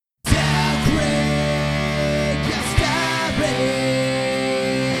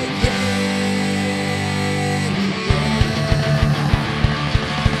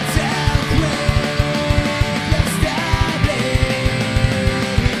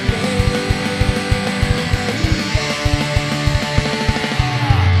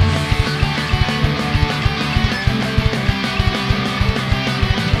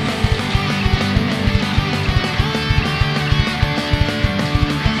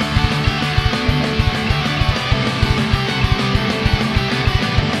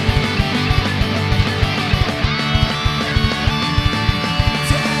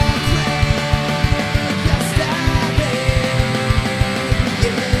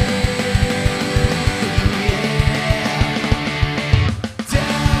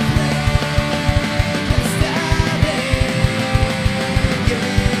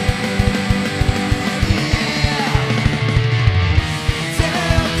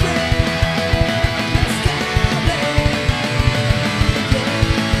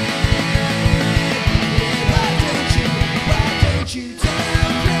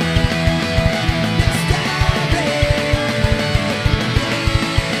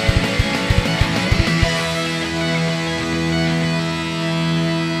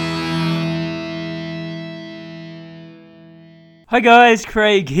Hi guys,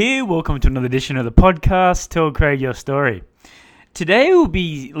 Craig here. Welcome to another edition of the podcast, Tell Craig Your Story. Today we'll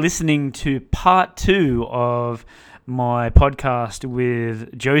be listening to part 2 of my podcast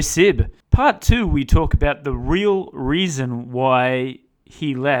with Joe Sib. Part 2, we talk about the real reason why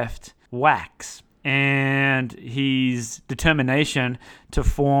he left Wax and his determination to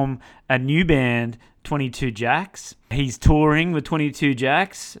form a new band, 22 Jacks. He's touring with 22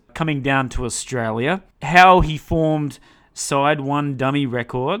 Jacks, coming down to Australia. How he formed Side 1 Dummy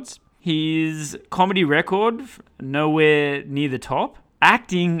Records. His comedy record, nowhere near the top.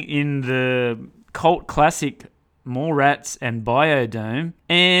 Acting in the cult classic Mallrats and Biodome.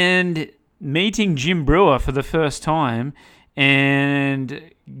 And meeting Jim Brewer for the first time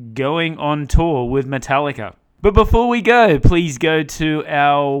and going on tour with Metallica. But before we go, please go to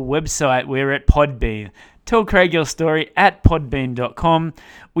our website. We're at Podbean. Tell Craig Your Story at podbean.com.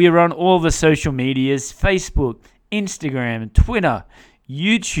 We are on all the social medias, Facebook, Instagram, Twitter,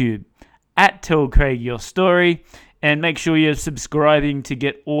 YouTube, at Tell Craig Your Story, and make sure you're subscribing to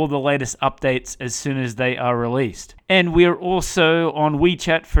get all the latest updates as soon as they are released. And we're also on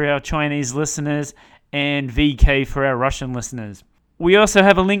WeChat for our Chinese listeners and VK for our Russian listeners. We also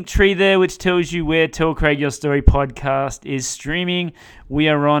have a link tree there which tells you where Tell Craig Your Story podcast is streaming. We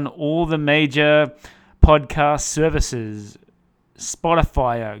are on all the major podcast services,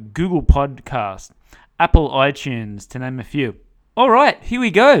 Spotify, Google Podcast, Apple iTunes, to name a few. All right, here we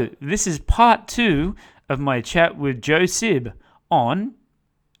go. This is part 2 of my chat with Joe Sib on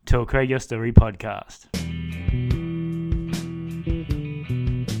Tell Craig Your Story podcast.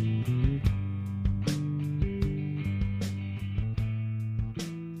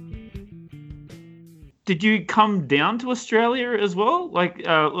 Did you come down to Australia as well? Like,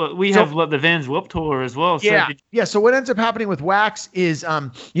 we have the Vans Warped Tour as well. Yeah. So what ends up happening with Wax is,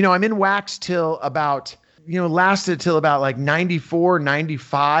 I'm in Wax till about, lasted till about like 94,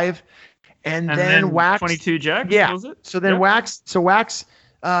 95. And then Wax. 22 Jacks, yeah. Was it? So then Wax,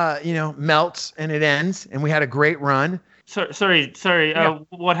 melts and it ends. And we had a great run. Sorry. Yeah.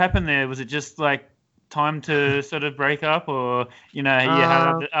 What happened there? Was it just like time to sort of break up, or you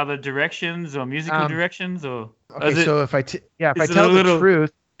had other directions or musical directions, or okay? So if I tell the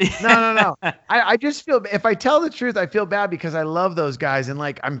truth, no. I just feel, if I tell the truth, I feel bad because I love those guys and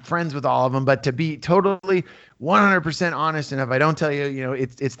like I'm friends with all of them. But to be totally 100% honest, and if I don't tell you,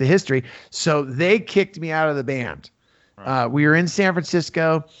 it's the history. So they kicked me out of the band. We were in San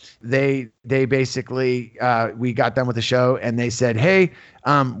Francisco. They basically, we got done with the show and they said, hey,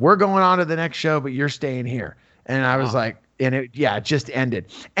 we're going on to the next show, but you're staying here. And I was like, and it just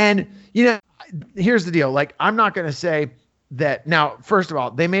ended. And, here's the deal. Like, I'm not going to say that now, first of all,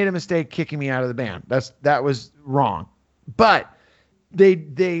 they made a mistake kicking me out of the band. That was wrong. But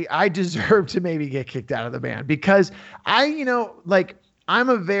I deserve to maybe get kicked out of the band because I'm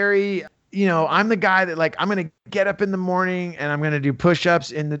a very, I'm the guy that like, I'm going to get up in the morning and I'm going to do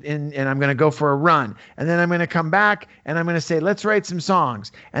push-ups and I'm going to go for a run. And then I'm going to come back and I'm going to say, let's write some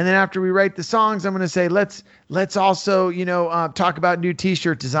songs. And then after we write the songs, I'm going to say, let's also, talk about new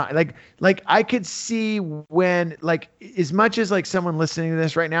t-shirt design. Like I could see when, like, as much as like someone listening to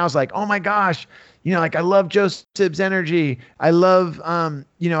this right now is like, oh my gosh, like I love Joe Sib's energy. I love, I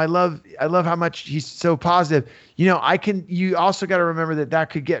love how much he's so positive. You also got to remember that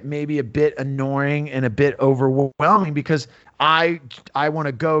could get maybe a bit annoying and a bit overwhelming because I want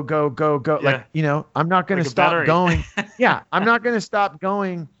to go. Yeah. Like, I'm not going to stop going. Yeah. I'm not going to stop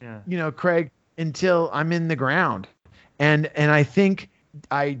going, Craig, until I'm in the ground. And I think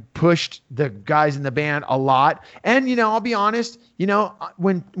I pushed the guys in the band a lot. And, I'll be honest,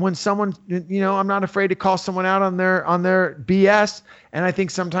 when someone, I'm not afraid to call someone out on their BS. And I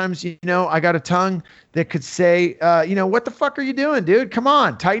think sometimes, I got a tongue that could say, what the fuck are you doing, dude? Come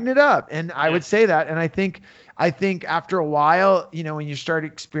on, tighten it up. And I would say that. And I think after a while, when you start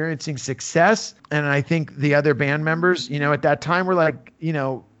experiencing success, and I think the other band members, at that time were like,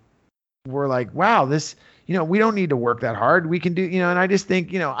 wow, this, we don't need to work that hard. We can do, and I just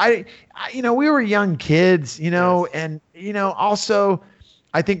think, we were young kids, Yes. and, also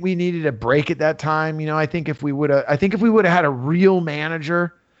I think we needed a break at that time. I think if we would have had a real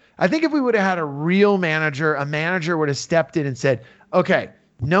manager, a manager would have stepped in and said, okay,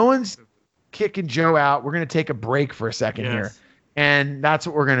 no one's kicking Joe out. We're going to take a break for a second here. And that's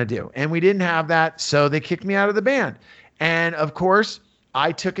what we're going to do. And we didn't have that. So they kicked me out of the band. And of course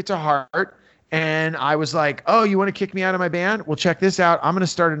I took it to heart. And I was like, oh, you want to kick me out of my band? Well, check this out. I'm going to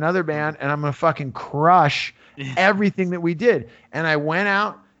start another band and I'm going to fucking crush everything that we did. And I went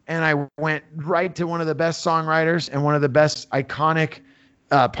out and I went right to one of the best songwriters and one of the best iconic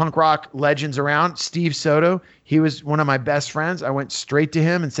punk rock legends around. Steve Soto, he was one of my best friends. I went straight to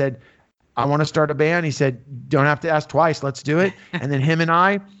him and said, I want to start a band. He said, don't have to ask twice. Let's do it. And then him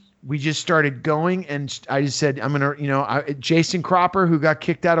and we just started going. And I just said, I'm going to, Jason Cropper, who got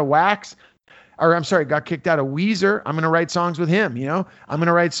kicked out of got kicked out of Weezer. I'm going to write songs with him. I'm going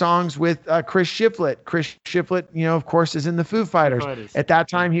to write songs with Chris Shiflett. Chris Shiflett, of course, is in the Foo Fighters. At that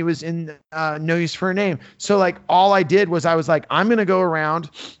time, he was in No Use for a Name. So like all I did was I was like, I'm going to go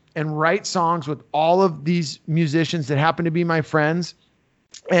around and write songs with all of these musicians that happen to be my friends.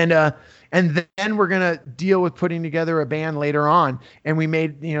 And then we're going to deal with putting together a band later on. And we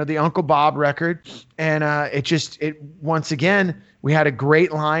made, the Uncle Bob record. And once again, we had a great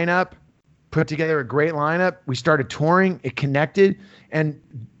lineup. Put together a great lineup. We started touring. It connected, and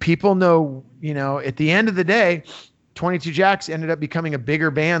people know, at the end of the day, 22 Jacks ended up becoming a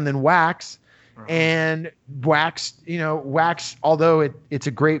bigger band than Wax. And Wax, although it's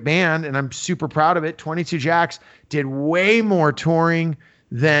a great band and I'm super proud of it, 22 Jacks did way more touring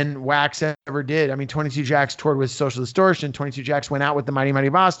than Wax ever did. I mean, 22 Jacks toured with Social Distortion. 22 Jacks went out with the Mighty Mighty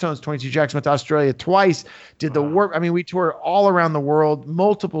Bosstones. 22 Jacks went to Australia twice, did the Warp. I mean, we toured all around the world,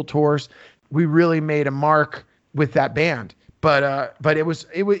 multiple tours. We really made a mark with that band. But it was,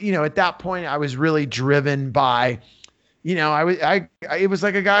 at that point I was really driven by, it was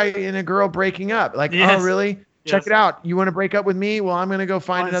like a guy and a girl breaking up. Like, yes. Oh, really? Yes. Check it out. You want to break up with me? Well, I'm going to go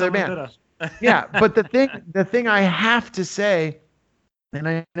find another band. Yeah. But the thing I have to say, and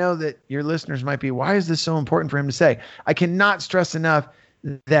I know that your listeners might be, why is this so important for him to say? I cannot stress enough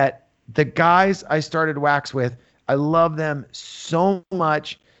that the guys I started Wax with, I love them so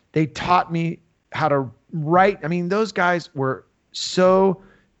much. They taught me how to write. I mean, those guys were so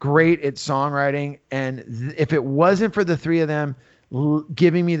great at songwriting. And if it wasn't for the three of them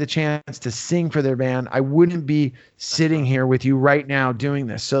giving me the chance to sing for their band, I wouldn't be sitting here with you right now doing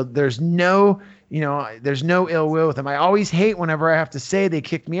this. So there's no ill will with them. I always hate whenever I have to say they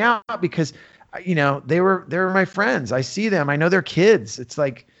kicked me out because, they were my friends. I see them. I know they're kids. It's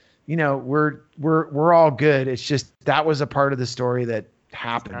like, we're all good. It's just, that was a part of the story that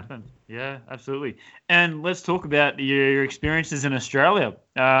happened. Yeah, absolutely. And let's talk about your experiences in Australia.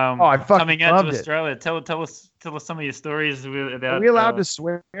 I fucking coming out loved to it. Australia. Tell us some of your stories about. Are we allowed to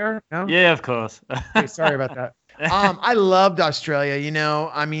swear? No? Yeah, of course. Okay, sorry about that. I loved Australia.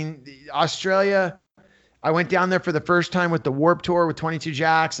 Australia. I went down there for the first time with the Warp Tour with 22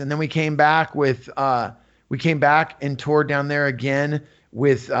 Jacks, and then we came back and toured down there again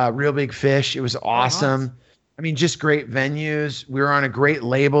with Real Big Fish. It was awesome. Nice. I mean, just great venues. We were on a great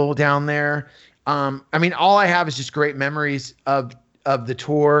label down there. All I have is just great memories of the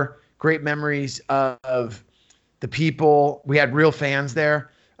tour, great memories of the people. We had real fans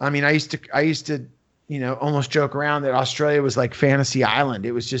there. I mean, I used to, almost joke around that Australia was like Fantasy Island.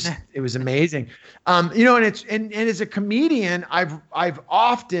 It was just, it was amazing. And as a comedian, I've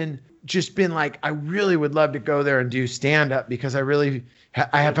often just been like, I really would love to go there and do stand up because I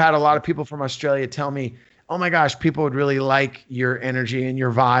have had a lot of people from Australia tell me, oh my gosh, people would really like your energy and your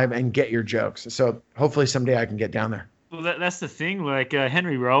vibe and get your jokes. So hopefully someday I can get down there. Well, that's the thing. Like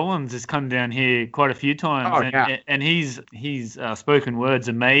Henry Rollins has come down here quite a few times, and his spoken word's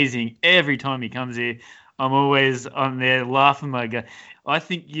amazing. Every time he comes here, I'm always on there laughing. I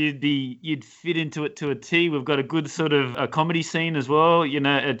think you'd fit into it to a T. We've got a good sort of a comedy scene as well. Going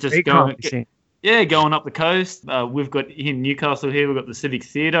up the coast. We've got in Newcastle here. We've got the Civic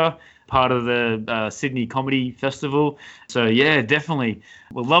Theatre, part of the Sydney Comedy Festival. So yeah, definitely,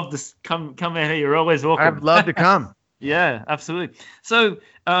 we'd love to come out here. You're always welcome. I'd love to come. Yeah, absolutely. So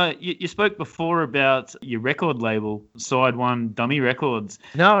you spoke before about your record label, Side One Dummy Records.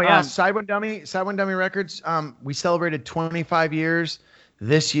 No, yeah, Side One Dummy Records. We celebrated 25 years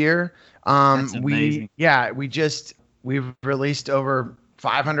this year. That's amazing. We've released over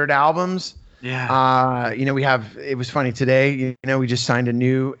 500 albums. Yeah. It was funny today, we just signed a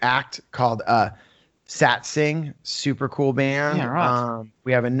new act called Sat Sing, super cool band. Yeah, right.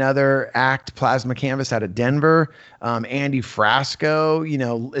 We have another act, Plasma Canvas, out of Denver. Andy Frasco,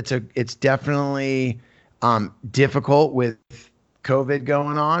 it's definitely difficult with COVID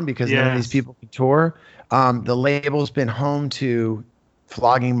going on because none of these people can tour. The label's been home to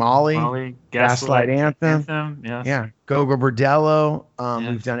Flogging Molly, Gaslight Anthem. Yes. Yeah. Gogo Bordello.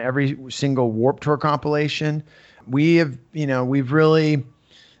 We've done every single Warped Tour compilation. We've really,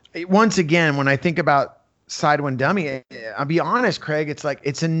 once again, when I think about Side One Dummy, I'll be honest, Craig, it's like,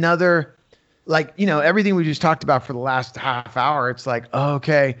 it's another, everything we just talked about for the last half hour. It's like, oh,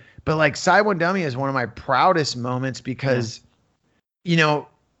 okay. But like Side One Dummy is one of my proudest moments because,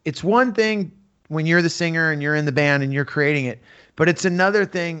 it's one thing when you're the singer and you're in the band and you're creating it. But it's another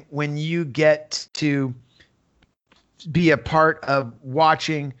thing when you get to be a part of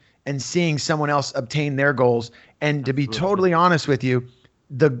watching and seeing someone else obtain their goals. And to be totally honest with you,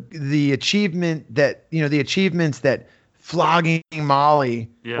 the achievements that Flogging Molly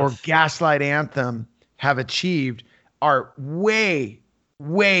or Gaslight Anthem have achieved are way,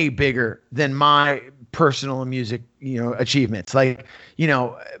 way bigger than my personal music, achievements. Like,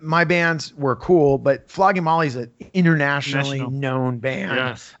 my bands were cool, but Flogging Molly's an internationally known band.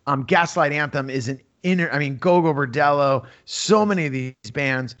 Yes. Gaslight Anthem is Go-Go Bordello, so many of these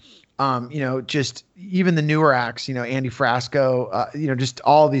bands, just even the newer acts, Andy Frasco, just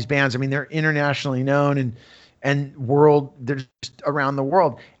all of these bands. I mean, they're internationally known and they're just around the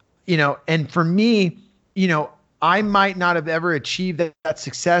world, and for me, I might not have ever achieved that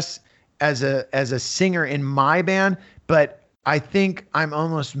success as a singer in my band, but I think I'm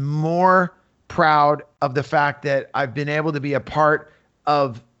almost more proud of the fact that I've been able to be a part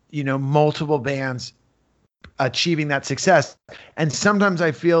of, multiple bands achieving that success. And sometimes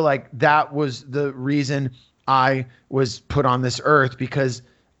I feel like that was the reason I was put on this earth, because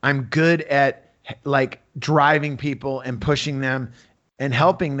I'm good at like driving people and pushing them and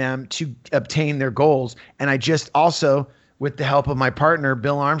helping them to obtain their goals. And I just also, with the help of my partner,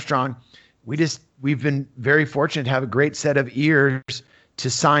 Bill Armstrong, we've been very fortunate to have a great set of ears to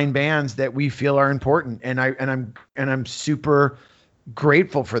sign bands that we feel are important. And I'm super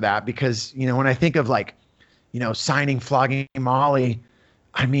grateful for that, because, when I think of like, signing Flogging Molly,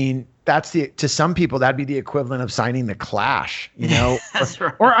 I mean, to some people that'd be the equivalent of signing the Clash, That's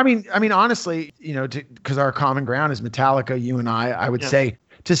right. Or I mean, honestly, because our common ground is Metallica, you and I would say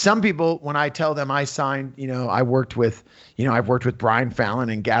to some people, when I tell them I signed, I've worked with Brian Fallon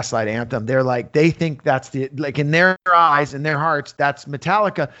and Gaslight Anthem, they're like, they think that's in their eyes and their hearts, that's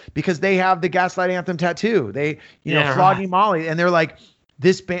Metallica, because they have the Gaslight Anthem tattoo. They, Flogging Molly, and they're like,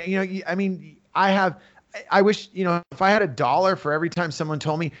 this band, I wish, if I had $1 for every time someone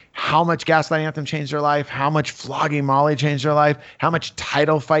told me how much Gaslight Anthem changed their life, how much Flogging Molly changed their life, how much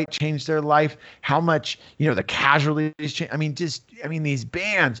Title Fight changed their life, how much, the Casualties changed. These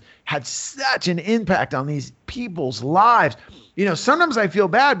bands had such an impact on these people's lives. Sometimes I feel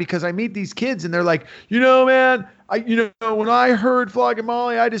bad because I meet these kids and they're like, man, when I heard Flogging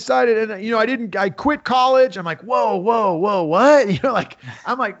Molly, I decided, and I quit college. I'm like, whoa, what?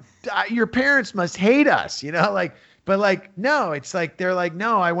 I'm like, your parents must hate us, but no, it's like, they're like,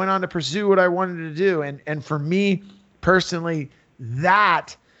 no, I went on to pursue what I wanted to do. And for me personally,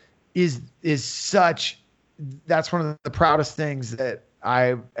 that's one of the proudest things that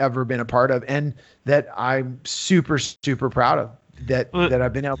I've ever been a part of, and that I'm super, super proud of, that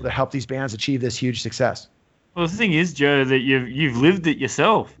I've been able to help these bands achieve this huge success. Well, the thing is, Joe, that you've lived it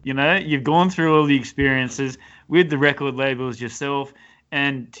yourself. You've gone through all the experiences with the record labels yourself,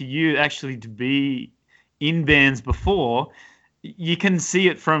 and to you actually to be in bands before, you can see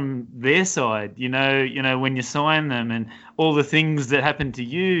it from their side. When you sign them and all the things that happen to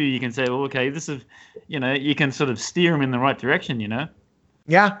you, you can say, well, okay, this is, you can sort of steer them in the right direction.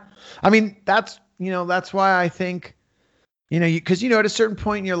 Yeah, that's why I think. Because, at a certain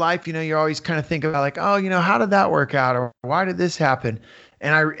point in your life, you're always kind of thinking about like, oh, how did that work out? Or why did this happen?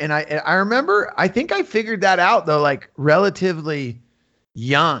 And I remember, I think I figured that out though, like relatively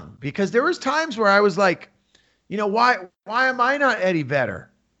young, because there was times where I was like, why am I not Eddie Vedder?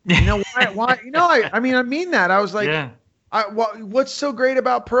 Why, I mean that. I was like, yeah. What's so great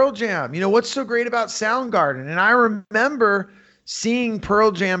about Pearl Jam? What's so great about Soundgarden? And I remember seeing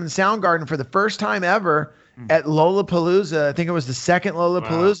Pearl Jam and Soundgarden for the first time ever at Lollapalooza. I think it was the second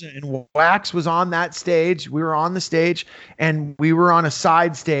Lollapalooza. Wow. And Wax was on that stage. We were on the stage and we were on a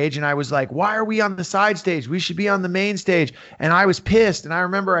side stage. And I was like, why are we on the side stage? We should be on the main stage. And I was pissed. And I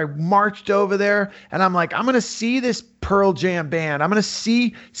remember I marched over there and I'm like, I'm going to see this Pearl Jam band. I'm going to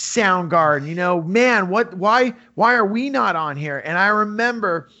see Soundgarden, man, why are we not on here? And I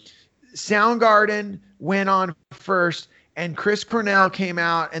remember Soundgarden went on first, and Chris Cornell came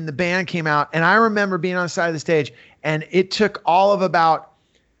out and the band came out. And I remember being on the side of the stage, and it took all of about,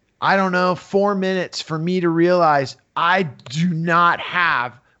 4 minutes for me to realize I do not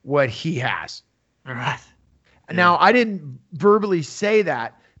have what he has. All right. Now, I didn't verbally say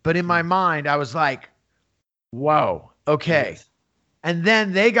that, but in my mind, I was like, whoa, okay. Yes. And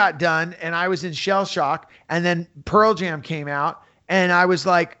then they got done and I was in shell shock. And then Pearl Jam came out and I was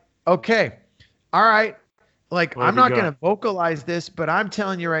like, okay, all right. Like, What I'm have you not going got? to vocalize this, but I'm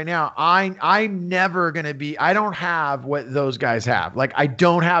telling you right now, I'm never going to be, I don't have what those guys have. Like, I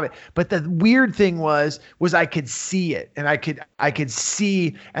don't have it. But the weird thing was I could see it, and I could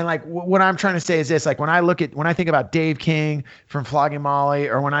see, and like what I'm trying to say is this, like when I think about Dave King from Flogging Molly,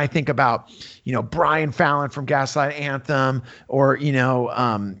 or when I think about, Brian Fallon from Gaslight Anthem, or,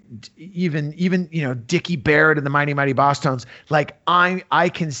 even, Dickie Barrett and the Mighty Mighty Boss Tones, like I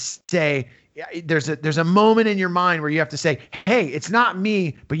can say, there's a moment in your mind where you have to say, hey, it's not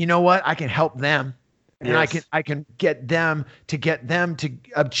me, but you know what? I can help them. And Yes. I can get them to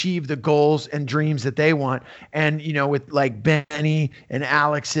achieve the goals and dreams that they want. And, with like Benny and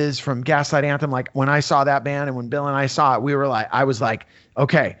Alex's from Gaslight Anthem, like when I saw that band and when Bill and I saw it, I was like,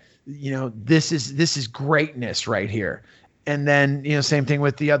 okay, this is greatness right here. And then, same thing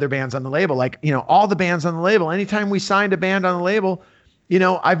with the other bands on the label, like, all the bands on the label, anytime we signed a band on the label,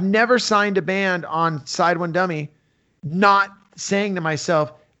 I've never signed a band on Side One Dummy not saying to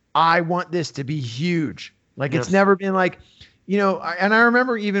myself, I want this to be huge. Like, it's Yes. never been like, and I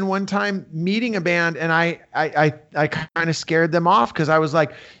remember even one time meeting a band, and I kind of scared them off because I was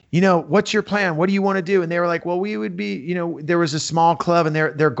like, what's your plan? What do you want to do? And they were like, well, we would be, there was a small club, and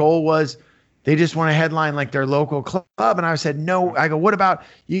their goal was they just want to headline like their local club. And I said, no. I go, what about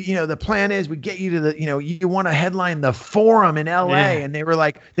you? The plan is we get you to the, you want to headline the Forum in LA. Yeah. And they were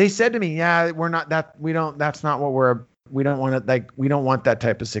like, they said to me, yeah, we're not that, that's not what we don't want to, like, we don't want that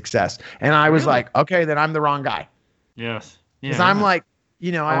type of success. And I was Really? like, okay, then I'm the wrong guy. Yes. Cause Yeah. I'm like,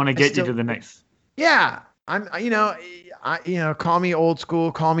 I want to get you to the next. yeah, call me old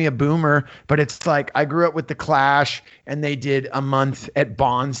school, call me a boomer, but it's like I grew up with the Clash, and they did a month at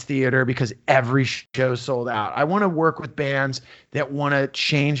Bonds Theater because every show sold out. I want to work with bands that want to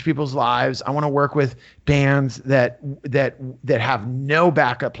change people's lives. I want to work with bands that have no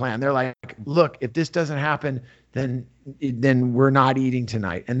backup plan. They're like, look, if this doesn't happen, then we're not eating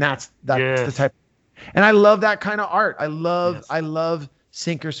tonight. And that's Yes. the type. And I love that kind of art. I Yes. love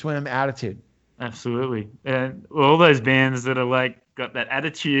sink or swim attitude. Absolutely. And all those bands that are like got that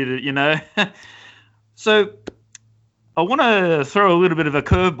attitude, So I want to throw a little bit of a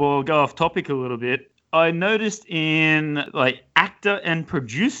curveball, go off topic a little bit. I noticed in like actor and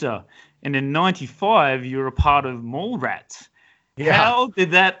producer, and in '95 you were a part of Mallrats. Yeah. How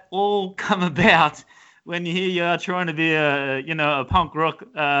did that all come about when here you are trying to be a punk rock,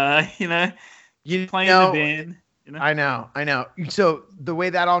 playing the band? I know. So the way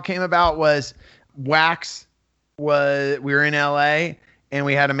that all came about was Wax we were in LA, and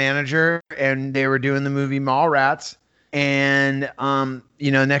we had a manager, and they were doing the movie Mallrats. And,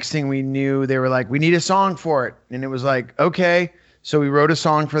 next thing we knew, they were like, we need a song for it. And it was like, okay. So we wrote a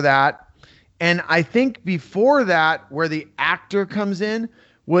song for that. And I think before that, where the actor comes in,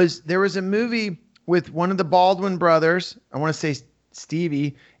 there was a movie with one of the Baldwin brothers. I want to say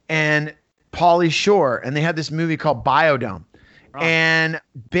Stevie and Pauly Shore, and they had this movie called Biodome. Right. And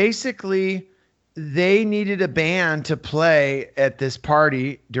basically they needed a band to play at this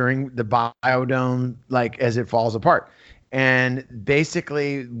party during the Biodome, like as it falls apart. And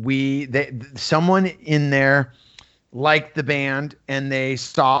basically someone in there liked the band, and they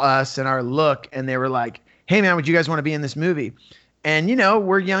saw us and our look, and they were like, hey man, would you guys want to be in this movie? And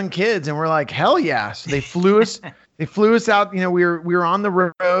we're young kids, and we're like, hell yeah. So they flew us out, we were on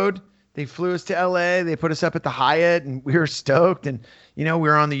the road. They flew us to LA. They put us up at the Hyatt, and we were stoked. And, we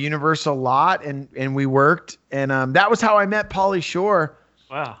were on the Universal lot, and we worked. And that was how I met Pauly Shore.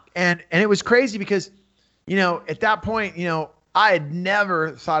 Wow. And it was crazy because, at that point, I had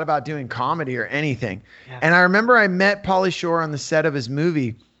never thought about doing comedy or anything. Yeah. And I remember I met Pauly Shore on the set of his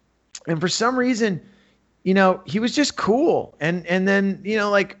movie. And for some reason, he was just cool. And then,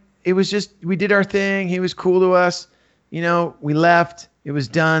 it was just, we did our thing. He was cool to us. We left. It was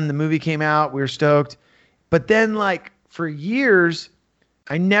done. The movie came out. We were stoked. But then, like, for years,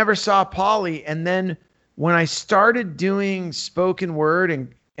 I never saw Pauly. And then when I started doing spoken word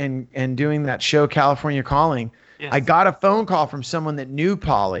and doing that show, California Calling, yes, I got a phone call from someone that knew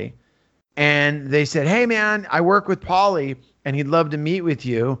Pauly. And they said, hey, man, I work with Pauly, and he'd love to meet with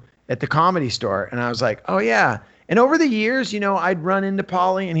you at the Comedy Store. And I was like, oh, yeah. And over the years, I'd run into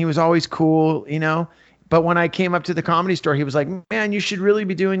Pauly, and he was always cool, But when I came up to the Comedy Store, he was like, man, you should really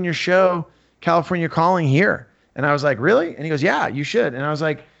be doing your show, California Calling, here. And I was like, really? And he goes, yeah, you should. And I was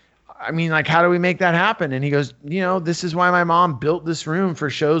like, I mean, like, how do we make that happen? And he goes, this is why my mom built this room for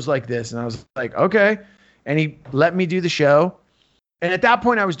shows like this. And I was like, okay. And he let me do the show. And at that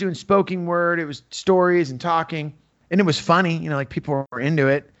point, I was doing spoken word. It was stories and talking. And it was funny. Like, people were into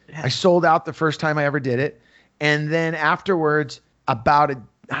it. Yeah. I sold out the first time I ever did it. And then afterwards, about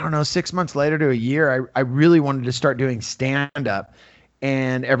I don't know, 6 months later to a year, I really wanted to start doing stand up.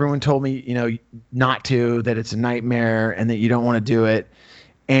 And everyone told me, not to, that it's a nightmare and that you don't want to do it.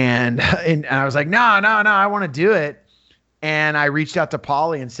 And, and I was like, no, I want to do it. And I reached out to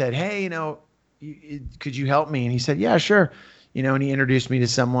Pauly and said, hey, could you help me? And he said, yeah, sure. And he introduced me to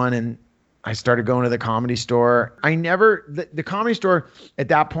someone, and I started going to the Comedy Store. The Comedy Store at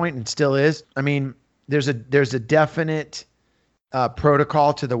that point, and still is, I mean, there's a definite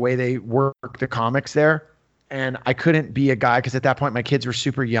protocol to the way they work the comics there. And I couldn't be a guy, because at that point my kids were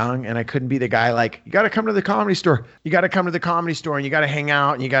super young, and I couldn't be the guy like, you got to come to the Comedy Store. You got to come to the Comedy Store, and you got to hang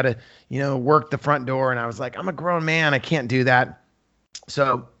out, and you got to, work the front door. And I was like, I'm a grown man. I can't do that.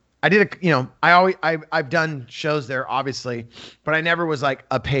 So I did I've done shows there, obviously, but I never was like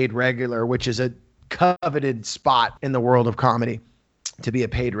a paid regular, which is a coveted spot in the world of comedy, to be a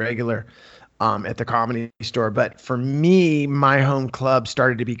paid regular at the Comedy Store. But for me, my home club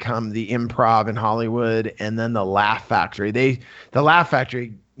started to become the Improv in Hollywood, and then the Laugh Factory. The Laugh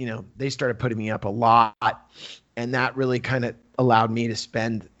Factory, they started putting me up a lot, and that really kind of allowed me to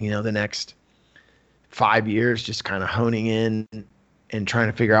spend, the next 5 years just kind of honing in and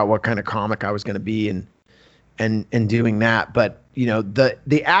trying to figure out what kind of comic I was going to be, and doing that. But,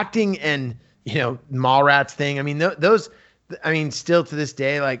 the acting and, Mallrats thing, I mean, those, still to this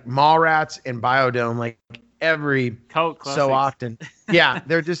day, like Mallrats and Biodome, like every so often. Yeah.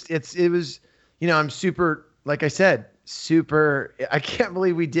 They're just, it was, I'm super, like I said, I can't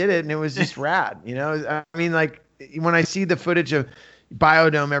believe we did it. And it was just rad, like when I see the footage of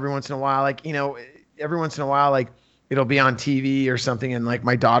Biodome every once in a while, like, it'll be on TV or something, and like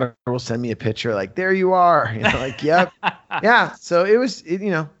my daughter will send me a picture, like, there you are, like, yep. Yeah. So it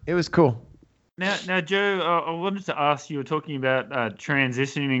was cool. Now, Joe, I wanted to ask you were talking about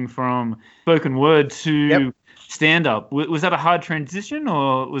transitioning from spoken word to stand-up. Was that a hard transition,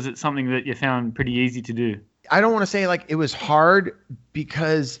 or was it something that you found pretty easy to do? I don't want to say like it was hard,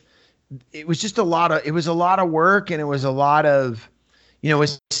 because it was just a lot of work, and it was a lot of,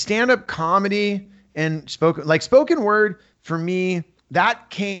 with stand-up comedy and spoken word for me, that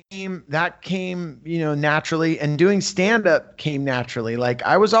came, naturally, and doing stand-up came naturally. Like,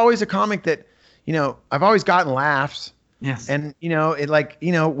 I was always a comic that, I've always gotten laughs. Yes. And,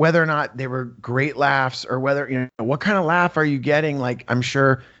 whether or not they were great laughs, or whether, what kind of laugh are you getting? Like, I'm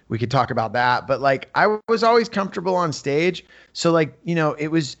sure we could talk about that, but like, I was always comfortable on stage. So like,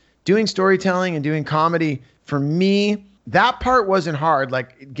 it was doing storytelling and doing comedy for me. That part wasn't hard,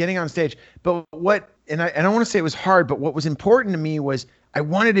 like getting on stage. But and I don't want to say it was hard, but what was important to me was I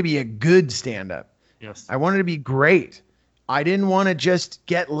wanted to be a good stand-up. Yes. I wanted to be great. I didn't want to just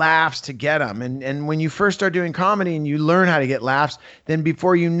get laughs to get them. And when you first start doing comedy and you learn how to get laughs, then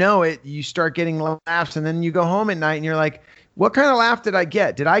before you know it, you start getting laughs, and then you go home at night and you're like, what kind of laugh did I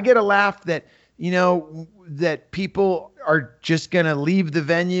get? Did I get a laugh that, that people are just going to leave the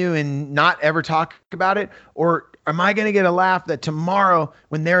venue and not ever talk about it? Or am I going to get a laugh that tomorrow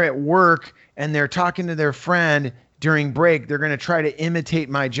when they're at work and they're talking to their friend during break, they're going to try to imitate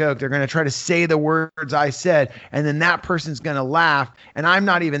my joke. They're going to try to say the words I said, and then that person's going to laugh, and I'm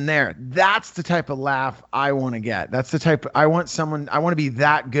not even there. That's the type of laugh I want to get. That's the type I want to be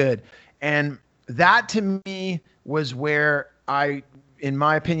that good. And that to me was where I, in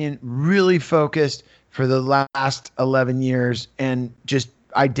my opinion, really focused for the last 11 years, and just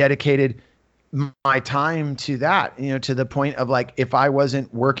I dedicated my time to that, to the point of like, if I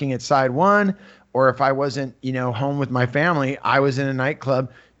wasn't working at Side One, or if I wasn't, home with my family, I was in a nightclub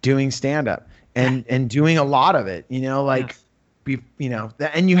doing stand-up and doing a lot of it, Yes.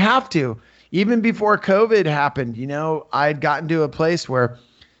 And you have to, even before COVID happened, I'd gotten to a place where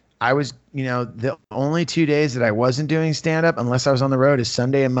I was, the only 2 days that I wasn't doing stand-up unless I was on the road is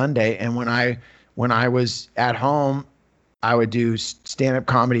Sunday and Monday. And when I was at home, I would do stand-up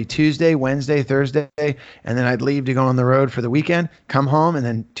comedy Tuesday, Wednesday, Thursday, and then I'd leave to go on the road for the weekend, come home, and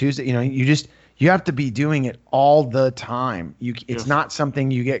then Tuesday, you have to be doing it all the time. It's not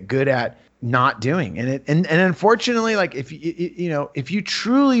something you get good at not doing. And unfortunately, like if you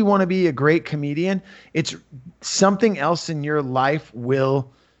truly want to be a great comedian, it's something else in your life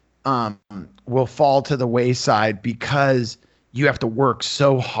will fall to the wayside, because you have to work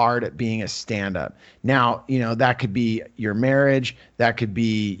so hard at being a stand-up. Now, that could be your marriage, that could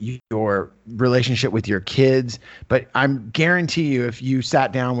be your relationship with your kids, but I'm guarantee you, if you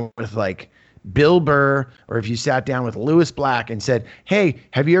sat down with like Bill Burr, or if you sat down with Lewis Black and said, hey,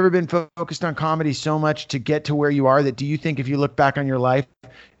 have you ever been focused on comedy so much to get to where you are that do you think if you look back on your life,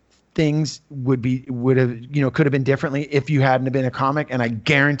 things would have, could have been differently if you hadn't have been a comic? And I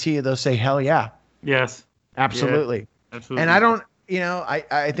guarantee you they'll say, hell yeah. Yes. Absolutely. Yeah, absolutely. And I don't,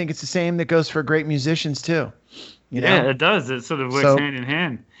 I think it's the same that goes for great musicians too. Yeah, it does. It sort of works hand in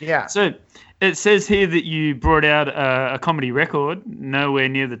hand. Yeah. So it says here that you brought out a comedy record, Nowhere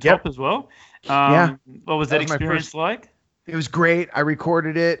Near the Top, as well. Yeah. What was that experience like? It was great. I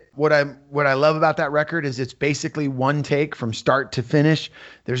recorded it. What I love about that record is it's basically one take from start to finish.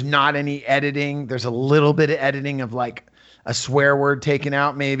 There's not any editing. There's a little bit of editing of like a swear word taken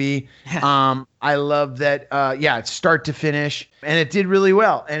out maybe. I love that. It's start to finish, and it did really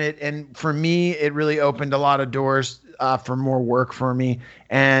well. And for me, it really opened a lot of doors for more work for me.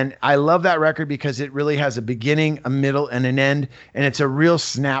 And I love that record because it really has a beginning, a middle, and an end. And it's a real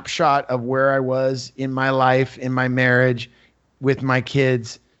snapshot of where I was in my life, in my marriage, with my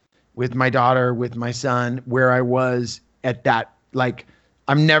kids, with my daughter, with my son, where I was at that. Like,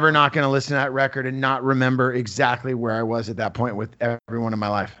 I'm never not going to listen to that record and not remember exactly where I was at that point with everyone in my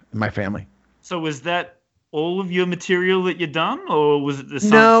life and my family. So was that all of your material that you'd done, or was it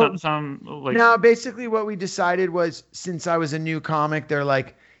No, basically what we decided was, since I was a new comic, they're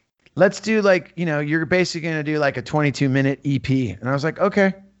like, let's do you're basically going to do like a 22-minute EP. And I was like,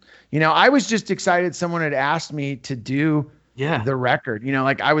 okay. I was just excited someone had asked me to do the record,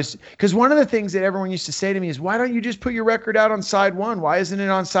 because one of the things that everyone used to say to me is, why don't you just put your record out on side one? Why isn't it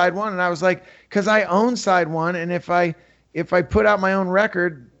on side one? And I was like, because I own side one. And if I put out my own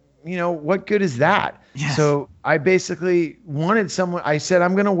record, what good is that? Yes. So I basically wanted someone, I said,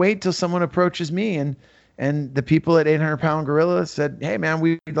 I'm going to wait till someone approaches me. And the people at 800 Pound Gorilla said, hey man,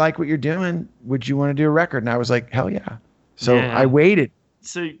 we like what you're doing. Would you want to do a record? And I was like, hell yeah. So I waited.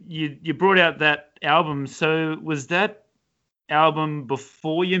 So you brought out that album. So was that album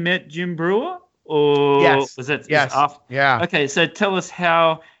before you met Jim Breuer, or was that after? Yeah. Okay. So tell us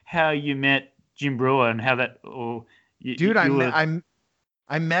how you met Jim Breuer and how that,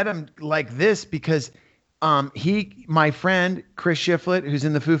 I met him like this because my friend Chris Shiflett, who's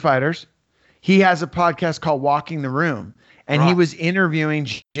in the Foo Fighters, he has a podcast called Walking the Room, and he was interviewing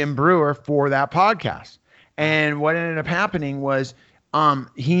Jim Breuer for that podcast. And what ended up happening was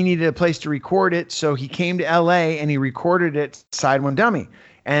he needed a place to record it, so he came to LA and he recorded it Side One Dummy.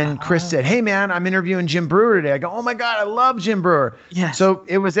 And Chris said, hey man, I'm interviewing Jim Breuer today. I go, oh my God, I love Jim Breuer. Yeah. So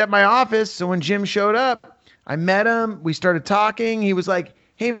it was at my office. So when Jim showed up, I met him. We started talking. He was like,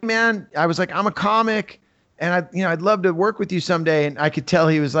 hey man, I was like, I'm a comic and I'd love to work with you someday. And I could tell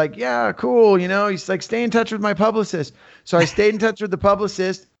he was like, yeah, cool. He's like, stay in touch with my publicist. So I stayed in touch with the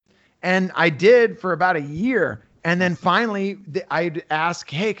publicist, and I did for about a year. And then finally I'd ask,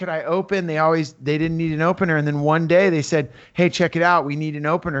 hey, could I open? They didn't need an opener. And then one day they said, hey, check it out. We need an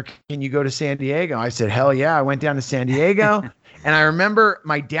opener. Can you go to San Diego? I said, hell yeah. I went down to San Diego. And I remember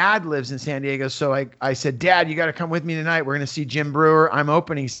my dad lives in San Diego. So I said, Dad, you got to come with me tonight. We're going to see Jim Breuer. I'm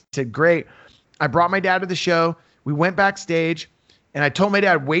opening. He said, great. I brought my dad to the show. We went backstage, and I told my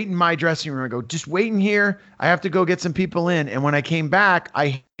dad, wait in my dressing room. I go, just wait in here. I have to go get some people in. And when I came back,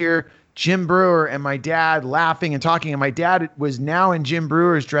 I hear Jim Breuer and my dad laughing and talking. And my dad was now in Jim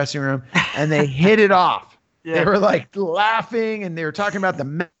Brewer's dressing room, and they hit it off. Yeah. They were like laughing, and they were talking about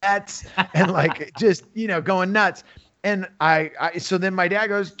the Mets and like just, going nuts. And so then my dad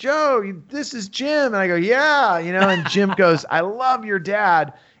goes, Joe, this is Jim. And I go, yeah, and Jim goes, I love your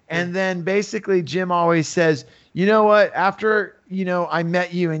dad. And then basically Jim always says, you know what, after, I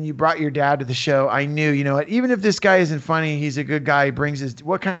met you and you brought your dad to the show, I knew, what, even if this guy isn't funny, he's a good guy.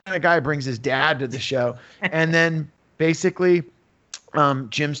 What kind of guy brings his dad to the show? And then basically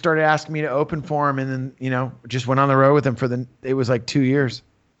Jim started asking me to open for him, and then, just went on the road with him it was like 2 years.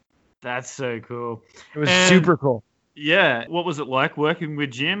 That's so cool. It was super cool. Yeah. What was it like working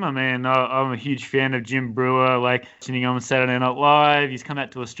with Jim? I mean, I'm a huge fan of Jim Breuer, like listening on Saturday Night Live. He's come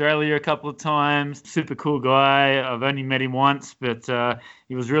out to Australia a couple of times. Super cool guy. I've only met him once, but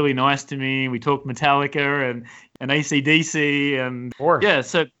he was really nice to me. We talked Metallica and AC/DC. And yeah,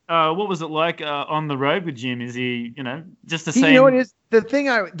 so what was it like on the road with Jim? Is he, just the same? You know what it is? The thing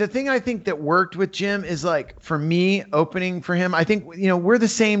I think that worked with Jim is, like, for me, opening for him, I think, we're the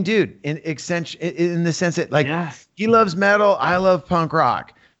same dude in the sense that, like, he loves metal, I love punk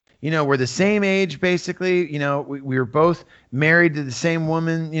rock. We're the same age, basically. We were both married to the same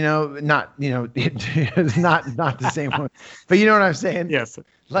woman, not the same woman, but you know what I'm saying? Yes.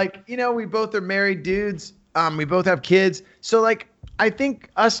 Like, we both are married dudes. We both have kids. So, like, I think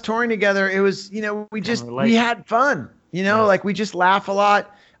us touring together, it was, we had fun, like, we just laugh a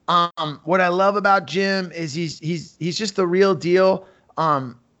lot. What I love about Jim is he's just the real deal.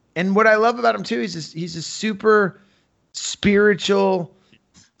 And what I love about him too, he's a super spiritual,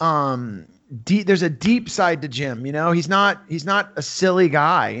 there's a deep side to Jim, he's not a silly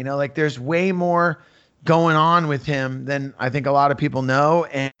guy, like, there's way more going on with him than I think a lot of people know.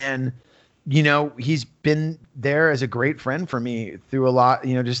 And you know, he's been there as a great friend for me through a lot,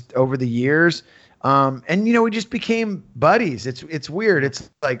 you know, just over the years. And you know, we just became buddies. It's weird. It's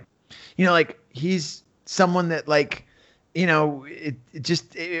like, you know, like he's someone that like, you know,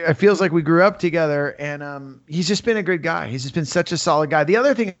 it feels like we grew up together, and he's just been a good guy. He's just been such a solid guy. The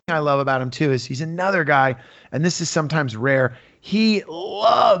other thing I love about him too is he's another guy, and this is sometimes rare. He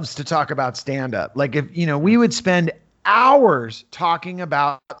loves to talk about stand up. Like if, you know, we would spend hours talking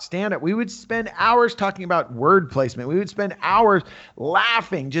about stand up. We would spend hours talking about word placement. We would spend hours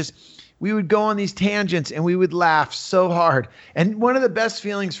laughing. We would go on these tangents and we would laugh so hard. And one of the best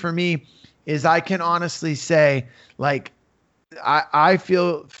feelings for me is I can honestly say, like, I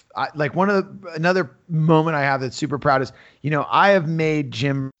feel like another moment I have that's super proud is, you know, I have made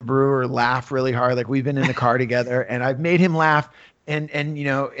Jim Breuer laugh really hard. Like we've been in the car together and I've made him laugh and, you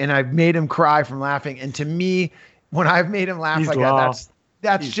know, and I've made him cry from laughing. And to me, when I've made him laugh like that,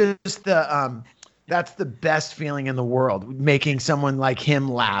 that's just that's the best feeling in the world, making someone like him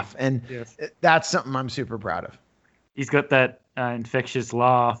laugh. And that's something I'm super proud of. He's got that infectious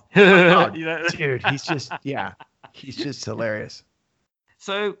laugh. Dude, he's just, he's just hilarious.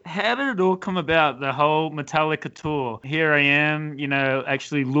 So how did it all come about, the whole Metallica tour? Here I am, you know,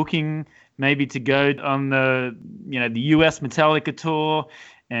 actually looking maybe to go on the, you know, the US Metallica tour.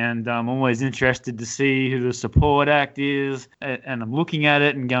 And I'm always interested to see who the support act is. And I'm looking at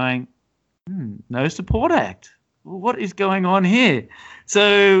it and going, no support act. What is going on here?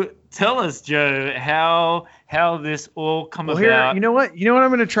 So tell us, Joe, how this all come about. Here, you know what I'm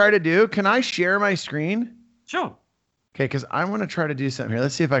going to try to do? Can I share my screen? Sure. Okay, because I want to try to do something here.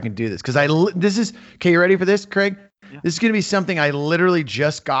 Let's see if I can do this. Because okay, you ready for this, Craig? Yeah. This is going to be something I literally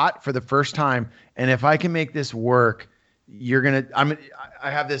just got for the first time. And if I can make this work, I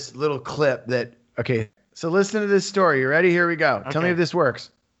have this little clip that, okay, so listen to this story. You ready? Here we go. Okay. Tell me if this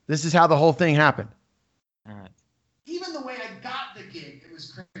works. This is how the whole thing happened. All right. Even the way I got the gig, it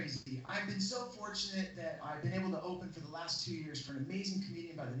was crazy. I've been so fortunate that I've been able to open for the last 2 years for an amazing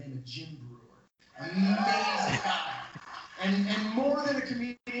comedian by the name of Jim Breuer. Amazing guy. And more than a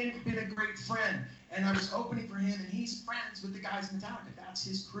comedian, been a great friend. And I was opening for him, and he's friends with the guys in Metallica. That's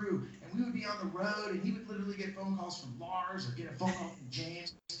his crew. And we would be on the road, and he would literally get phone calls from Lars or get a phone call from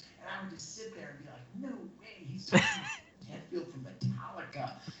James. And I would just sit there and be like, no way, he's Hetfield from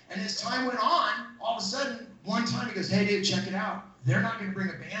Metallica. And as time went on, all of a sudden, one time he goes, hey, dude, check it out. They're not going to bring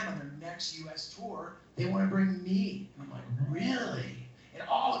a band on their next U.S. tour. They want to bring me. And I'm like, really? And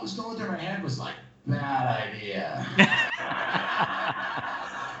all that was going through my head was like, bad idea.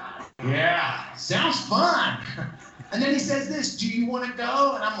 Yeah, sounds fun. And then he says this, do you want to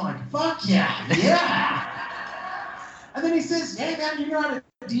go? And I'm like, fuck yeah. And then he says, hey man, you know how to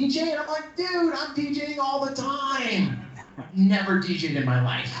DJ? And I'm like, dude, I'm DJing all the time. Never DJed in my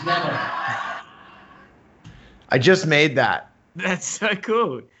life, never. I just made that. That's so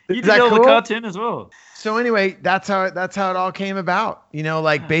cool. You did all the cartoon as well. So anyway, that's how it all came about. You know,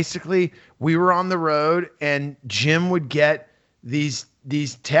 like basically we were on the road and Jim would get these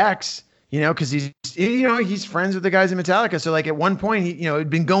texts, you know, because he's friends with the guys in Metallica. So like at one point, it'd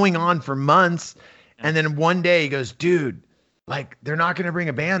been going on for months. And then one day he goes, dude, like they're not going to bring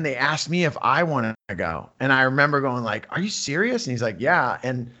a band. They asked me if I want to go. And I remember going like, are you serious? And he's like, yeah.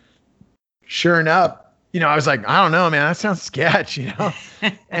 And sure enough, I was like, I don't know, man, that sounds sketch, and,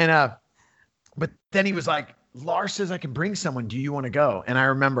 but then he was like, Lars says I can bring someone. Do you want to go? And I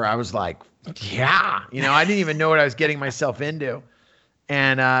remember I was like, yeah, I didn't even know what I was getting myself into.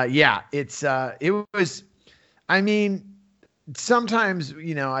 And, it was, I mean, sometimes,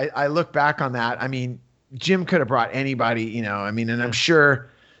 I look back on that. I mean, Jim could have brought anybody, and I'm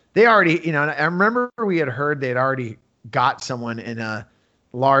sure they already, and I remember we had heard they had already got someone and,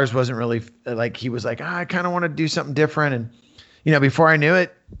 Lars wasn't really like, he was like, I kind of want to do something different. And, before I knew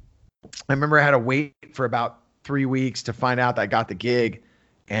it, I remember I had to wait for about 3 weeks to find out that I got the gig.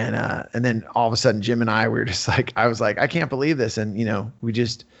 And then all of a sudden Jim and I were just like, I was like, I can't believe this. And,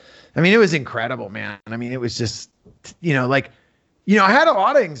 it was incredible, man. I mean, it was just, I had a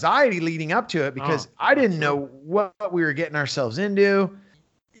lot of anxiety leading up to it because I didn't know what we were getting ourselves into.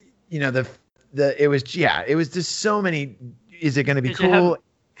 It was just so many. Is it going to be cool?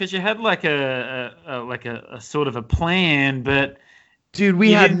 Because you had like a sort of a plan, but dude,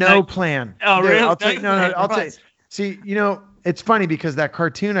 we had no plan. Oh, dude, really? I'll tell you. See, it's funny because that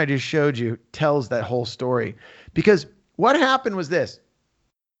cartoon I just showed you tells that whole story. Because what happened was this.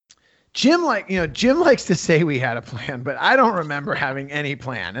 Jim likes to say we had a plan, but I don't remember having any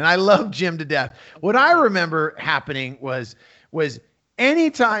plan. And I love Jim to death. What I remember happening was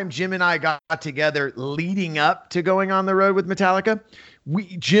anytime Jim and I got together leading up to going on the road with Metallica,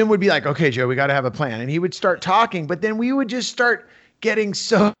 Jim would be like, okay, Joe, we got to have a plan. And he would start talking, but then we would just start getting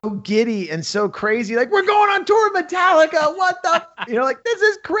so giddy and so crazy. Like, we're going on tour with Metallica. What the, like, this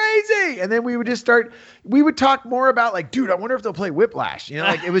is crazy. And then we would talk more about like, dude, I wonder if they'll play Whiplash.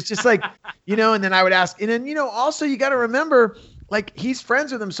 Like it was just like, and then I would ask, and then, also you got to remember, like, he's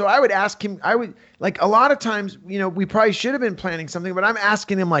friends with him. So I would ask him, like, a lot of times, we probably should have been planning something, but I'm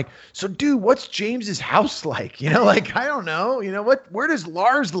asking him like, so dude, what's James's house like? Like, I don't know, where does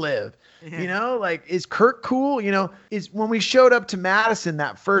Lars live? Like, is Kirk cool? Is when we showed up to Madison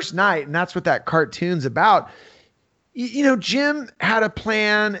that first night, and that's what that cartoon's about. Jim had a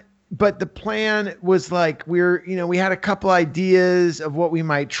plan, but the plan was like, we had a couple ideas of what we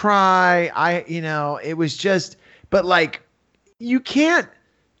might try. It was just, but like, you can't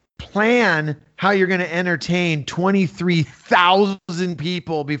plan how you're going to entertain 23,000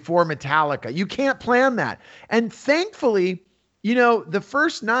 people before Metallica. You can't plan that. And thankfully, the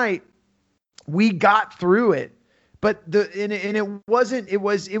first night we got through it, but it wasn't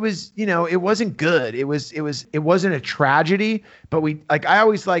good. It wasn't a tragedy, but I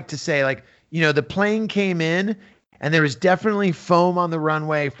always like to say, like, the plane came in and there was definitely foam on the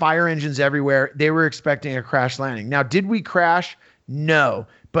runway, fire engines everywhere. They were expecting a crash landing. Now, did we crash? No,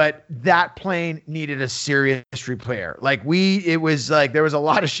 but that plane needed a serious repair. It was like, there was a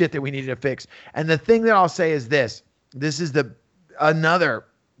lot of shit that we needed to fix. And the thing that I'll say is this is another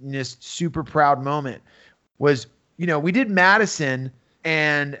just super proud moment was, we did Madison,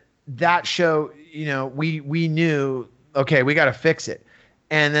 and that show, we knew, okay, we got to fix it.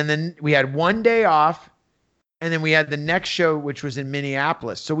 And then we had one day off, and then we had the next show, which was in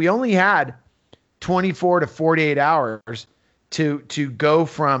Minneapolis. So we only had 24 to 48 hours to go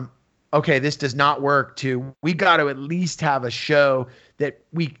from, okay, this does not work, to we got to at least have a show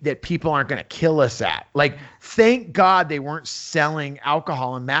that people aren't going to kill us at. Like, thank God they weren't selling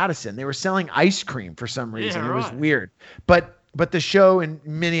alcohol in Madison. They were selling ice cream for some reason. Yeah, right. It was weird. But the show in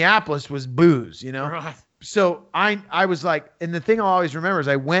Minneapolis was booze, Right. So I was like, and the thing I'll always remember is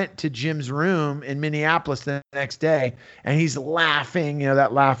I went to Jim's room in Minneapolis the next day, and he's laughing,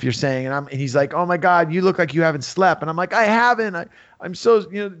 that laugh you're saying. And he's like, oh my God, you look like you haven't slept. And I'm like, I haven't. I'm so,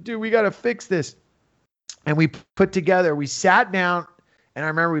 dude, we got to fix this. And we sat down, and I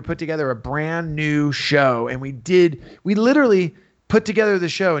remember we put together a brand new show, and we literally put together the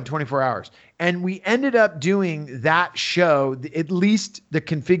show in 24 hours. And we ended up doing that show, at least the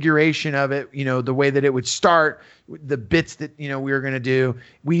configuration of it, the way that it would start, the bits that, we were going to do.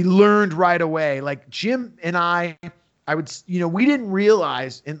 We learned right away, like Jim and I would, we didn't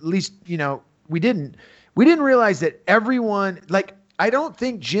realize, at least, we didn't realize that everyone, like, I don't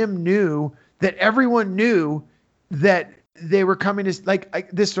think Jim knew that everyone knew that they were coming to,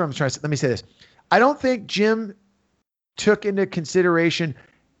 this is what I'm trying to say. Let me say this. I don't think Jim took into consideration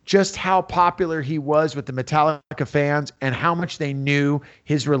just how popular he was with the Metallica fans, and how much they knew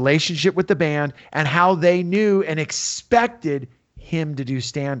his relationship with the band, and how they knew and expected him to do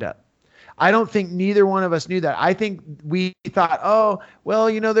stand-up. I don't think neither one of us knew that. I think we thought, oh, well,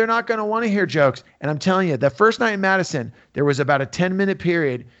 they're not going to want to hear jokes. And I'm telling you, the first night in Madison, there was about a 10-minute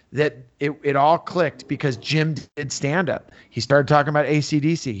period that it all clicked, because Jim did stand-up. He started talking about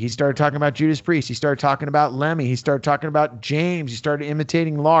AC/DC. He started talking about Judas Priest. He started talking about Lemmy. He started talking about James. He started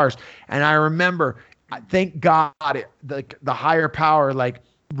imitating Lars. And I remember, thank God, the higher power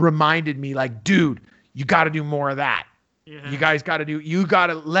reminded me, dude, you got to do more of that. Yeah. You got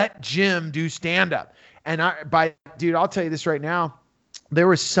to let Jim do stand-up. And dude, I'll tell you this right now. There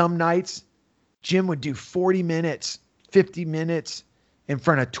were some nights Jim would do 40 minutes, 50 minutes in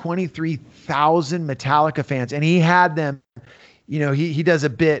front of 23,000 Metallica fans. And he had them, he does a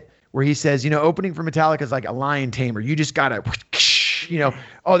bit where he says, opening for Metallica is like a lion tamer. You just got to,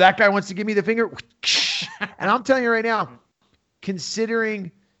 oh, that guy wants to give me the finger. And I'm telling you right now,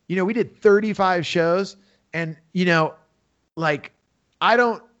 considering, we did 35 shows, and, I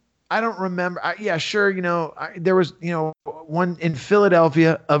don't remember. Yeah, sure. There was, one in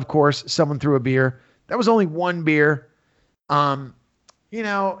Philadelphia, of course, someone threw a beer. That was only one beer.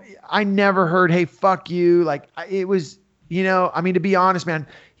 I never heard, hey, fuck you. It was, to be honest, man,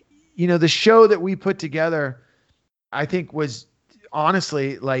 the show that we put together, I think was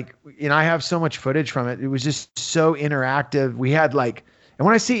honestly I have so much footage from it. It was just so interactive. We had and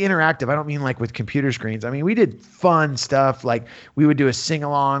when I say interactive, I don't mean with computer screens. I mean, we did fun stuff. We would do a sing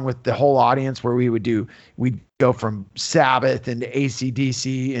along with the whole audience, where we'd go from Sabbath into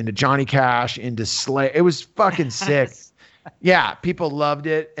AC/DC into Johnny Cash into Slayer. It was fucking sick. Yeah, people loved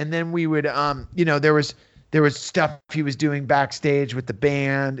it. And then we would, there was there was stuff he was doing backstage with the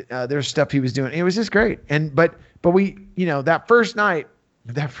band. There's stuff he was doing. It was just great. And but we, that first night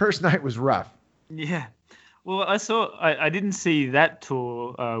was rough. Yeah. Well, I didn't see that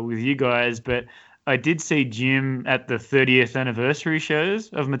tour with you guys, but I did see Jim at the 30th anniversary shows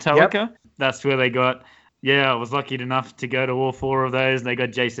of Metallica. Yep. That's where they got, I was lucky enough to go to all 4 of those. They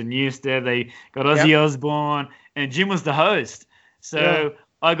got Jason Newsted, they got Ozzy Osbourne, and Jim was the host. So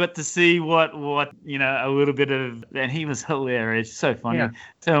I got to see what a little bit of, and he was hilarious, so funny,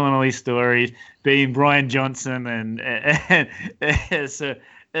 telling all these stories, being Brian Johnson, and so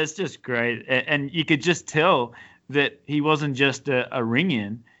it's just great. And you could just tell that he wasn't just a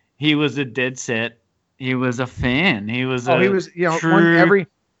ring-in. He was a dead set. He was a fan. He was true,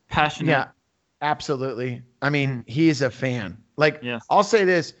 passionate. Yeah, absolutely. I mean, he's a fan. Like, I'll say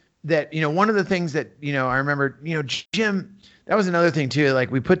this, that, one of the things that, I remember, Jim, that was another thing too. Like,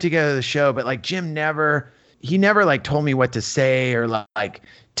 we put together the show, but like Jim never like told me what to say or like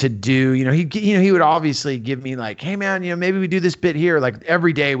to do. He would obviously give me like, hey man, maybe we do this bit here. Like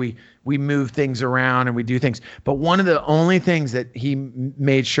every day we move things around and we do things. But one of the only things that he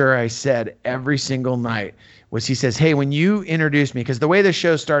made sure I said every single night was, he says, hey, when you introduce me, because the way the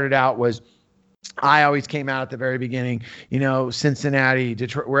show started out was, I always came out at the very beginning, Cincinnati,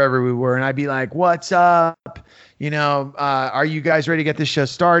 Detroit, wherever we were. And I'd be like, what's up? Are you guys ready to get this show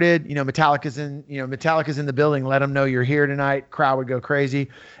started? Metallica's in the building. Let them know you're here tonight. Crowd would go crazy.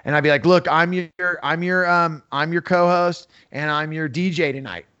 And I'd be like, look, I'm your co-host and I'm your DJ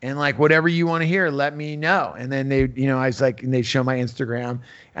tonight. And like, whatever you want to hear, let me know. And then they, I was like, and they'd show my Instagram.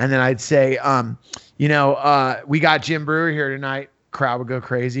 And then I'd say, we got Jim Breuer here tonight. Crowd would go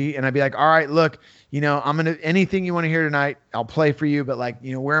crazy. And I'd be like, all right, look, anything you want to hear tonight, I'll play for you. But like,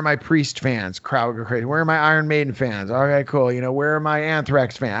 where are my Priest fans? Crowd would go crazy. Where are my Iron Maiden fans? Okay, cool. where are my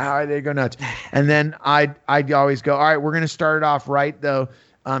Anthrax fans? All right, they go nuts. And then I'd always go, all right, we're going to start it off right though.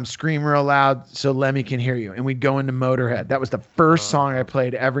 Scream real loud so Lemmy can hear you. And we'd go into Motorhead. That was the first song I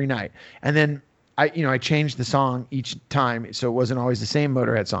played every night. And then I changed the song each time. So it wasn't always the same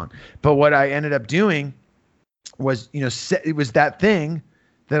Motorhead song. But what I ended up doing was, it was that thing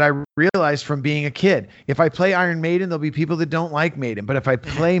that I realized from being a kid. If I play Iron Maiden, there'll be people that don't like Maiden. But if I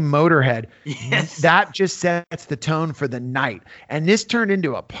play Motorhead, that just sets the tone for the night. And this turned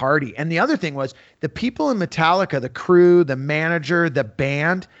into a party. And the other thing was, the people in Metallica, the crew, the manager, the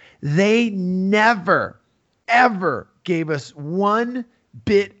band, they never, ever gave us one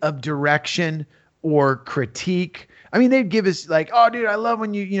bit of direction or critique. I mean, they'd give us like, oh, dude, I love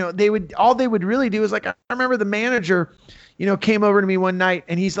when all they would really do is like, I remember the manager, came over to me one night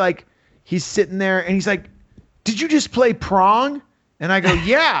and he's sitting there and he's like, did you just play Prong? And I go,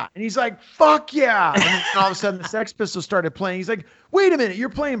 yeah. And he's like, fuck yeah. And then all of a sudden the Sex Pistols started playing. He's like, wait a minute, you're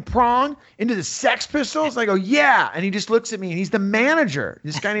playing Prong into the Sex Pistols? And I go, yeah. And he just looks at me and he's the manager,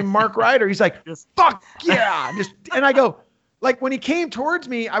 this guy named Mark Ryder. He's like, fuck yeah. And I go, like, when he came towards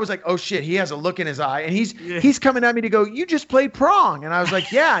me, I was like, oh shit, he has a look in his eye. And he's coming at me to go, you just played Prong. And I was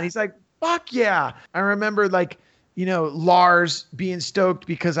like, yeah. And he's like, fuck yeah. I remember like, Lars being stoked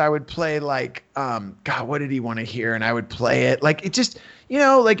because I would play like, God, what did he want to hear? And I would play it. Like, it just,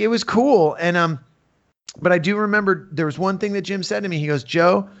 like it was cool. And, but I do remember there was one thing that Jim said to me. He goes,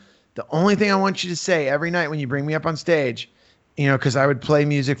 Joe, the only thing I want you to say every night when you bring me up on stage, because I would play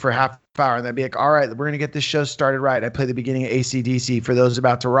music for half hour and I'd be like, all right, we're going to get this show started right. I play the beginning of AC/DC for those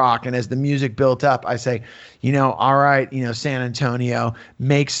about to rock. And as the music built up, I say, all right, San Antonio,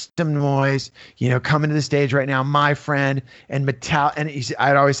 make some noise, come into the stage right now, my friend and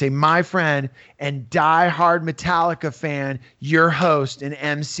I'd always say, my friend and diehard Metallica fan, your host and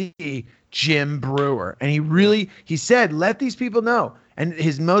MC, Jim Breuer. And he said, let these people know. And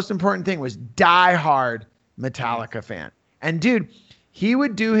his most important thing was diehard Metallica fan. And dude, he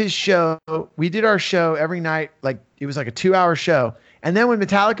would do his show. We did our show every night. Like, it was like a 2-hour show. And then when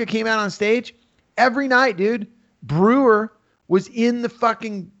Metallica came out on stage, every night, dude, Breuer was in the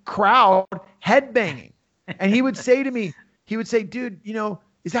fucking crowd headbanging. And he would say to me, dude,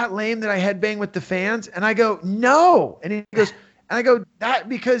 is that lame that I headbang with the fans? And I go, no. And he goes, and I go, that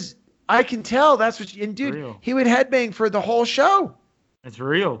because I can tell that's what and dude, real. He would headbang for the whole show. It's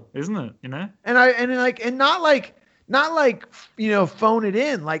real, isn't it? And not like, phone it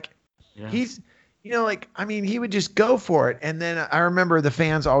in. Like he's, like, I mean, he would just go for it. And then I remember the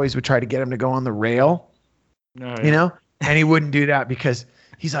fans always would try to get him to go on the rail, and he wouldn't do that because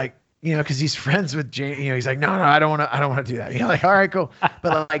he's like, cause he's friends with Jane, he's like, no, I don't want to do that. Like, all right, cool.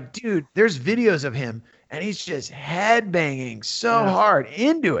 But like, dude, there's videos of him and he's just headbanging so hard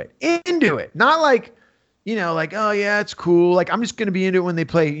into it. Not like, like, oh yeah, it's cool. Like, I'm just gonna be into it when they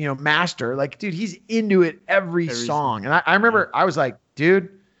play, Master. Like, dude, he's into it every song. And I remember I was like, dude,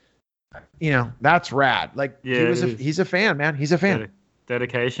 that's rad. Like, Yeah, he's a fan, man. He's a fan.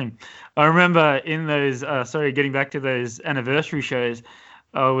 Dedication. I remember in those, getting back to those anniversary shows,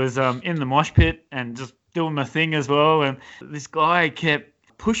 I was in the mosh pit and just doing my thing as well. And this guy kept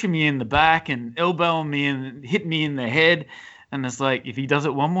pushing me in the back and elbowing me and hitting me in the head. And it's like, if he does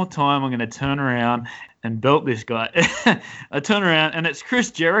it one more time, I'm going to turn around and belt this guy. I turn around and it's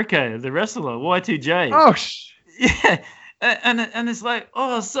Chris Jericho, the wrestler, Y2J. Oh, yeah. And it's like,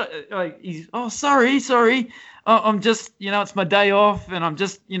 sorry. I'm just, it's my day off and I'm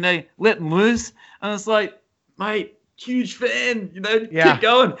just, letting loose. And it's like, mate, huge fan, keep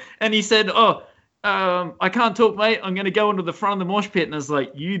going. And he said, I can't talk, mate. I'm going to go into the front of the mosh pit. And it's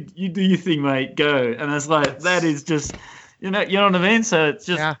like, you do your thing, mate, go. And it's like, that is just, you know what I mean? So it's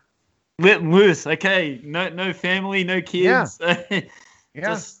just letting loose. Okay. No family, no kids. Yeah.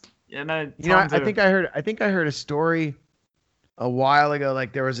 Just, I think I heard a story a while ago.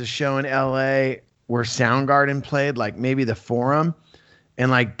 Like, there was a show in LA where Soundgarden played, like maybe the Forum,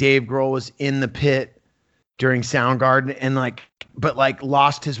 and like Dave Grohl was in the pit during Soundgarden and but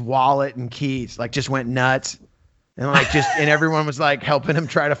lost his wallet and keys, like just went nuts. And and everyone was like helping him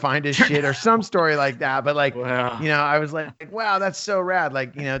try to find his shit or some story like that. But wow. I was like, wow, that's so rad.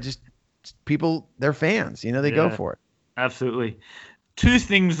 Like, just people, they're fans, they go for it. Absolutely. Two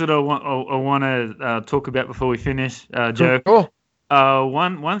things that I want to talk about before we finish, Joe. Cool.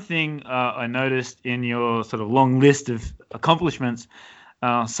 One thing I noticed in your sort of long list of accomplishments,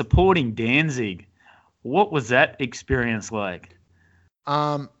 supporting Danzig. What was that experience like?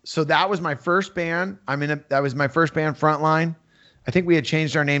 So that was my first band. That was my first band, Frontline. I think we had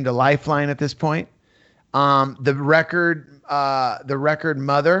changed our name to Lifeline at this point. The record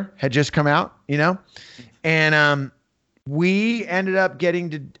Mother had just come out, and we ended up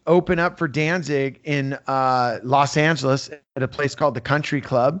getting to open up for Danzig in Los Angeles at a place called the Country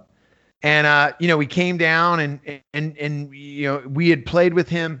Club. And we came down and we had played with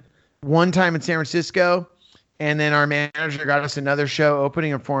him one time in San Francisco. And then our manager got us another show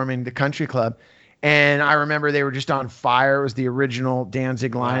opening and forming the Country Club. And I remember they were just on fire. It was the original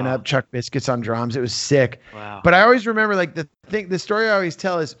Danzig lineup, wow. Chuck Biscuits on drums. It was sick. Wow. But I always remember the story I always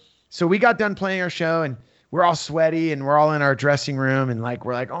tell is, so we got done playing our show and we're all sweaty and we're all in our dressing room and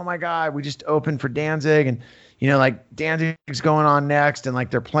we're like, oh my God, we just opened for Danzig and, Danzig's going on next. And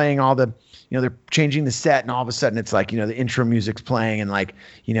they're playing all the, they're changing the set and all of a sudden it's the intro music's playing and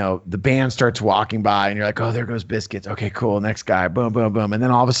the band starts walking by and you're like, oh, there goes Biscuits. Okay, cool. Next guy, boom, boom, boom. And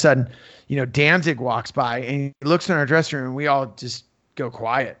then all of a sudden, Danzig walks by and he looks in our dressing room and we all just go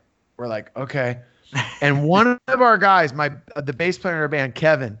quiet. We're like, okay. And one of our guys, the bass player in our band,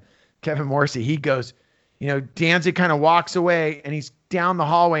 Kevin Morrissey, he goes, Danzig kind of walks away and he's down the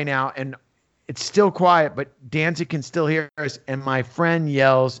hallway now and it's still quiet, but Danzig can still hear us. And my friend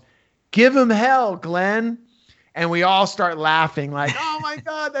yells, "Give him hell, Glenn." And we all start laughing like, oh my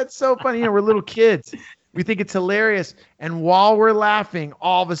God, that's so funny. We're little kids. We think it's hilarious. And while we're laughing,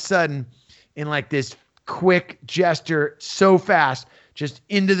 all of a sudden in this quick gesture, so fast, just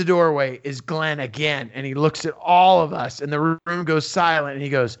into the doorway is Glenn again. And he looks at all of us and the room goes silent and he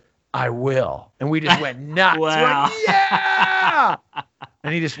goes, "I will." And we just went nuts. Wow. We're like, yeah.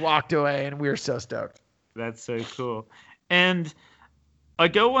 And he just walked away and we were so stoked. That's so cool. And I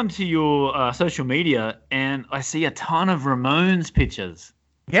go onto your social media and I see a ton of Ramones pictures.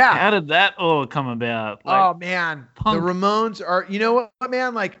 Yeah. How did that all come about? Oh man, the Ramones are, you know what,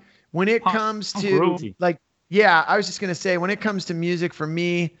 man? When it comes to I was just going to say, when it comes to music for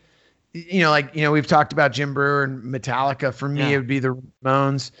me, we've talked about Jim Brewer and Metallica. For me, it would be the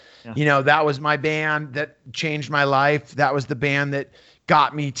Ramones. Yeah. That was my band that changed my life. That was the band that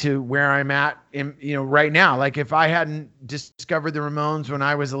got me to where I'm at right now. If I hadn't discovered the Ramones when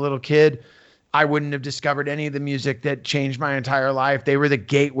I was a little kid, I wouldn't have discovered any of the music that changed my entire life. They were the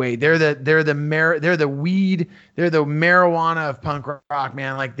gateway. They're the weed. They're the marijuana of punk rock,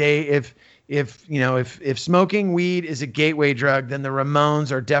 man. If smoking weed is a gateway drug, then the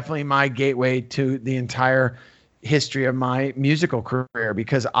Ramones are definitely my gateway to the entire history of my musical career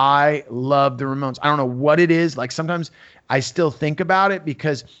because I love the Ramones. I don't know what it is. Sometimes I still think about it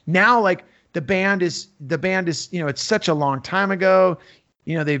because now the band is, it's such a long time ago.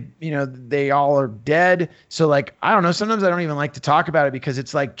 They all are dead. So I don't know. Sometimes I don't even like to talk about it because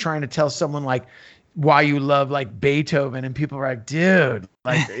it's like trying to tell someone why you love Beethoven and people are like, dude,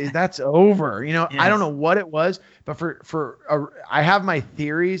 that's over. Yes. I don't know what it was, but I have my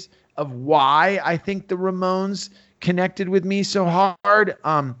theories of why I think the Ramones connected with me so hard.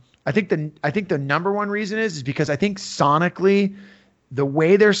 I think the number one reason is because I think sonically, the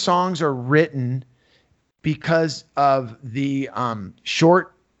way their songs are written, because of the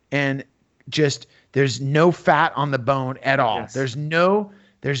short and just there's no fat on the bone at all. Yes. There's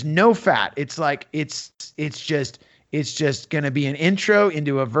no fat. It's like it's just going to be an intro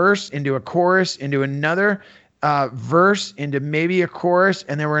into a verse, into a chorus, into another verse, into maybe a chorus,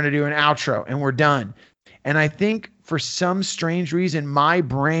 and then we're going to do an outro and we're done. And I think for some strange reason, my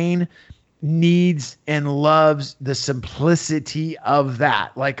brain needs and loves the simplicity of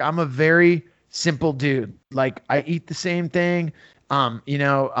that. Like I'm a very simple dude. Like I eat the same thing. If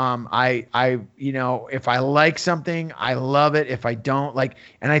I like something, I love it. If I don't like,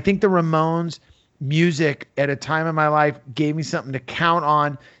 and I think the Ramones music at a time in my life gave me something to count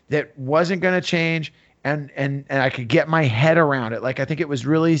on that wasn't going to change. And I could get my head around it. Like, I think it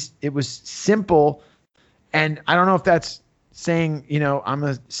was simple. And I don't know if that's saying, I'm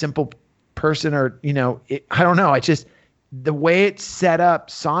a simple person or, I don't know. The way it's set up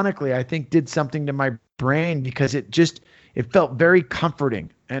sonically, I think did something to my brain because it felt very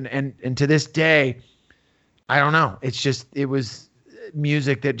comforting. And to this day, I don't know. It was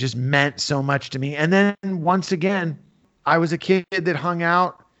music that just meant so much to me. And then once again, I was a kid that hung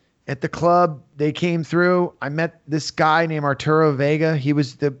out at the club. They came through. I met this guy named Arturo Vega. He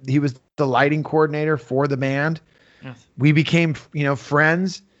was the lighting coordinator for the band. Yes. We became,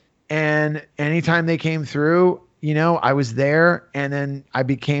 friends. And anytime they came through, I was there, and then I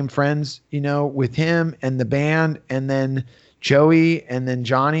became friends, with him and the band, and then Joey, and then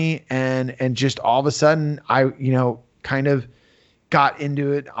Johnny, and just all of a sudden I, kind of got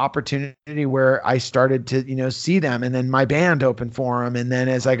into an opportunity where I started to, see them, and then my band opened for them. And then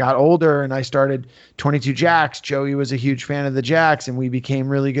as I got older and I started 22 Jacks, Joey was a huge fan of the Jacks, and we became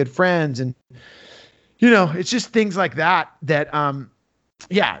really good friends. And, it's just things like that,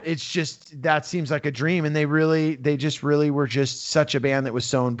 yeah, it's just, that seems like a dream. And they just really were just such a band that was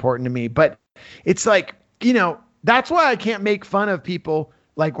so important to me. But it's like, that's why I can't make fun of people.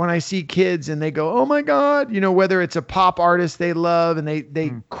 Like when I see kids and they go, oh my God, whether it's a pop artist they love and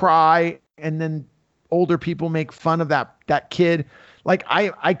they cry, and then older people make fun of that kid. Like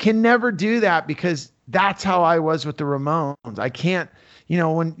I can never do that because that's how I was with the Ramones. I can't,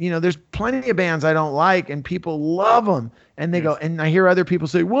 when, there's plenty of bands I don't like and people love them, and they go, and I hear other people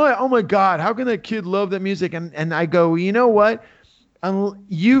say, what? Oh my God, how can that kid love that music? And I go, you know what?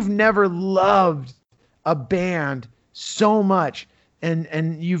 You've never loved a band so much,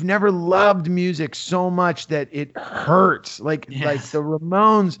 and you've never loved music so much that it hurts. Like the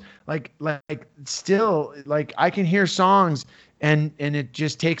Ramones, like still, like I can hear songs and it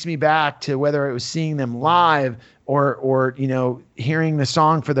just takes me back to whether it was seeing them live or hearing the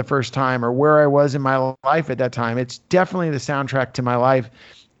song for the first time, or where I was in my life at that time. It's definitely the soundtrack to my life.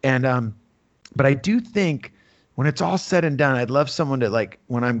 And but I do think when it's all said and done, I'd love someone to, like,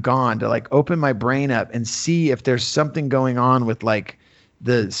 when I'm gone, to like open my brain up and see if there's something going on with like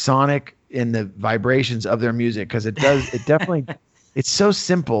the sonic and the vibrations of their music. Cause it definitely, it's so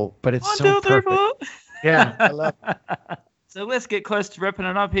simple, but it's so perfect. Yeah. I love it. So let's get close to wrapping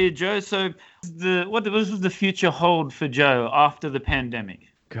it up here, Joe. So what does the future hold for Joe after the pandemic?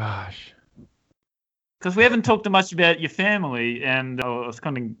 Gosh. Because we haven't talked much about your family, and I was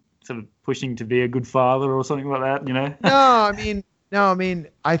kind of sort of pushing to be a good father or something like that, No, I mean,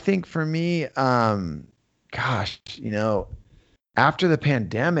 I think for me, gosh, after the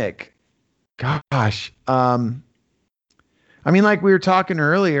pandemic, gosh, like we were talking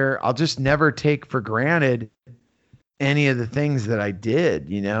earlier, I'll just never take for granted any of the things that I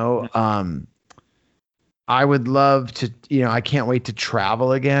did, I would love to, I can't wait to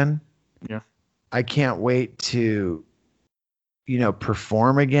travel again. Yeah. I can't wait to,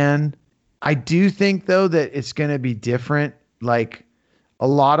 perform again. I do think though that it's going to be different. Like a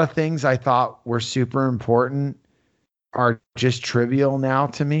lot of things I thought were super important are just trivial now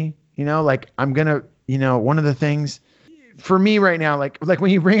to me, like I'm going to, one of the things for me right now, like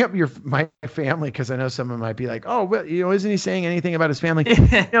when you bring up my family, because I know someone might be like, oh, well, isn't he saying anything about his family?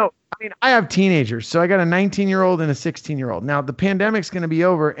 I have teenagers, so I got a 19-year-old and a 16-year-old. Now the pandemic's going to be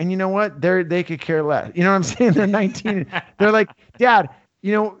over, and you know what? They could care less. You know what I'm saying? They're 19. They're like, Dad,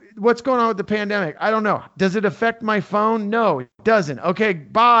 what's going on with the pandemic? I don't know. Does it affect my phone? No, it doesn't. Okay,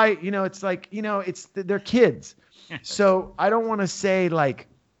 bye. It's like, they're kids. So I don't want to say like,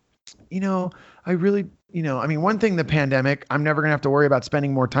 I really, I mean, one thing, the pandemic, I'm never going to have to worry about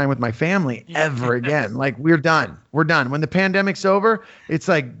spending more time with my family ever again. Like, we're done. We're done. When the pandemic's over, it's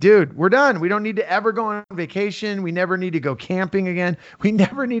like, dude, we're done. We don't need to ever go on vacation. We never need to go camping again. We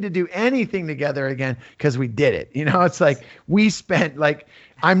never need to do anything together again because we did it. It's like we spent like,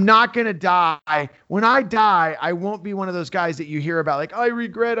 I'm not going to die. When I die, I won't be one of those guys that you hear about like, I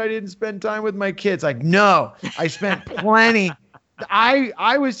regret I didn't spend time with my kids. Like, no, I spent plenty.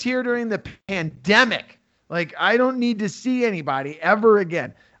 I was here during the pandemic. Like, I don't need to see anybody ever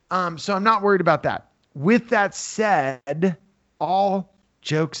again. So I'm not worried about that. With that said, all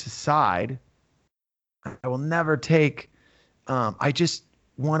jokes aside, I will never take, I just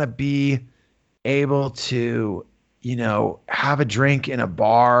want to be able to, have a drink in a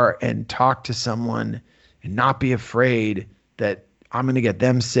bar and talk to someone and not be afraid that I'm going to get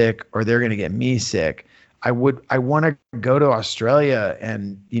them sick or they're going to get me sick. I want to go to Australia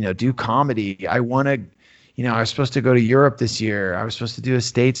and, do comedy. I want to, I was supposed to go to Europe this year. I was supposed to do a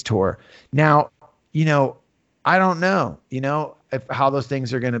States tour. Now, I don't know, how those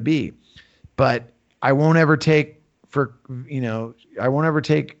things are going to be, but I won't ever take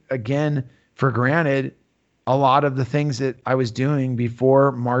again for granted a lot of the things that I was doing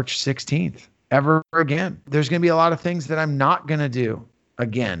before March 16th ever again. There's going to be a lot of things that I'm not going to do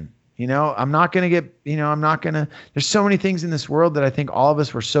again. I'm not going to get, there's so many things in this world that I think all of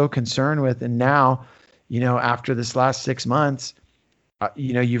us were so concerned with. And now, after this last 6 months,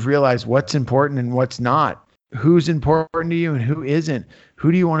 you've realized what's important and what's not. Who's important to you and who isn't?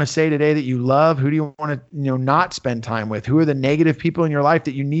 Who do you want to say today that you love? Who do you want to, not spend time with? Who are the negative people in your life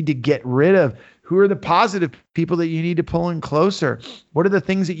that you need to get rid of? Who are the positive people that you need to pull in closer? What are the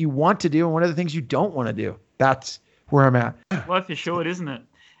things that you want to do and what are the things you don't want to do? That's where I'm at. Life is short, isn't it?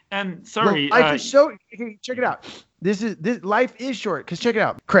 And sorry, life is so. Okay, check it out. This life is short because check it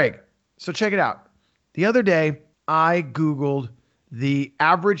out, Craig. So check it out. The other day, I Googled the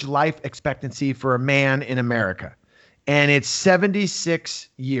average life expectancy for a man in America, and it's 76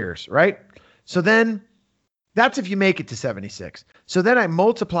 years, right? So then that's if you make it to 76. So then I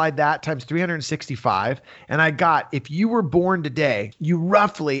multiplied that times 365, and I got, if you were born today, you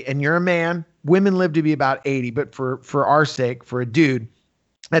roughly, and you're a man, women live to be about 80, but for our sake, for a dude,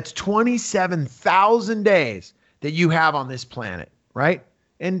 that's 27,000 days that you have on this planet, right?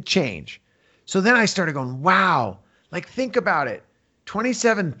 And change. So then I started going, wow, like think about it.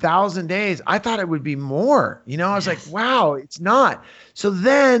 27,000 days. I thought it would be more. I was like, wow, it's not. So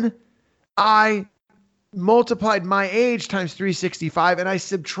then I multiplied my age times 365 and I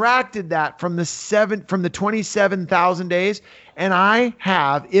subtracted that from the 27,000 days. And I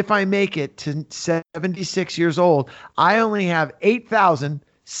have, if I make it to 76 years old, I only have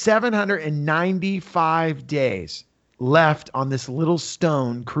 8,795 days left on this little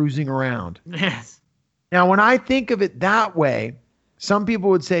stone cruising around. Yes. Now, when I think of it that way, some people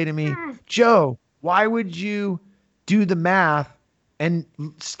would say to me, Joe, why would you do the math and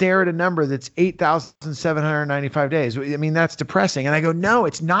stare at a number that's 8,795 days? I mean, that's depressing. And I go, no,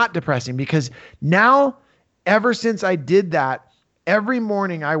 it's not depressing because now, ever since I did that, every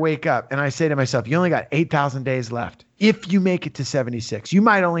morning I wake up and I say to myself, you only got 8,000 days left. If you make it to 76, you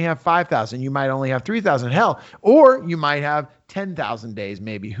might only have 5,000. You might only have 3,000. Hell, or you might have 10,000 days,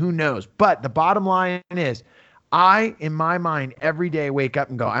 maybe. Who knows? But the bottom line is, I, in my mind, every day wake up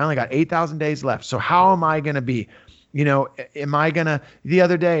and go, I only got 8,000 days left. So how am I going to be? Am I going to, the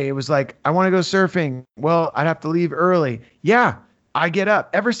other day, it was like, I want to go surfing. Well, I'd have to leave early. Yeah, I get up.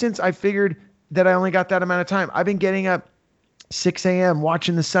 Ever since I figured that I only got that amount of time, I've been getting up 6 a.m.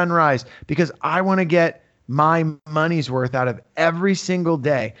 watching the sunrise because I want to get my money's worth out of every single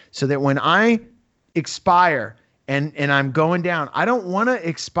day so that when I expire and I'm going down, I don't want to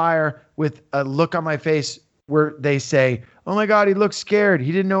expire with a look on my face where they say, oh my God, he looks scared.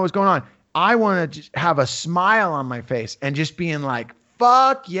 He didn't know what was going on. I want to just have a smile on my face and just being like,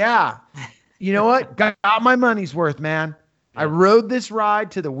 fuck yeah. You know what? Got my money's worth, man. I rode this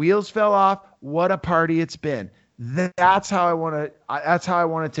ride till the wheels fell off. What a party it's been. That's how I want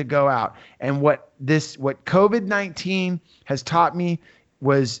it to go out. And what COVID-19 has taught me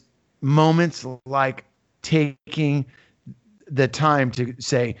was moments like taking the time to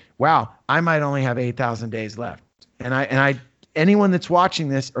say, wow, I might only have 8,000 days left. And anyone that's watching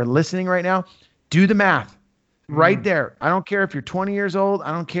this or listening right now, do the math right there. I don't care if you're 20 years old.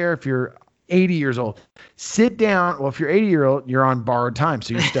 I don't care if you're 80 years old. Sit down. Well, if you're 80 years old, you're on borrowed time.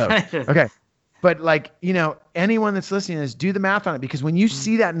 So you're stoked. Okay. But anyone that's listening to this, do the math on it, because when you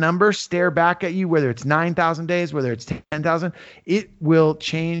see that number stare back at you, whether it's 9,000 days, whether it's 10,000, it will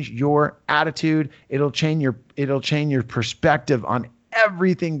change your attitude. It'll change your perspective on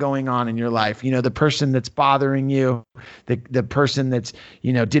everything going on in your life. You know, the person that's bothering you, the person that's,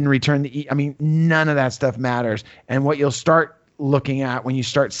 you know, didn't return I mean, none of that stuff matters. And what you'll start looking at when you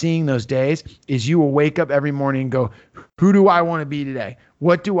start seeing those days is you will wake up every morning and go, who do I want to be today?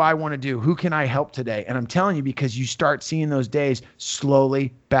 What do I want to do? Who can I help today? And I'm telling you, because you start seeing those days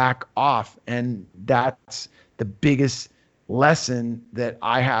slowly back off. And that's the biggest lesson that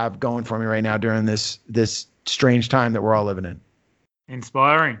I have going for me right now during this strange time that we're all living in.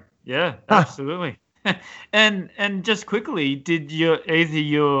 Inspiring. Yeah, absolutely. And just quickly, did either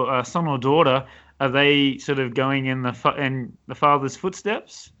your son or daughter, are they sort of going in the father's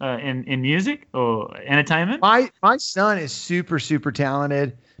footsteps in music or entertainment? My son is super, super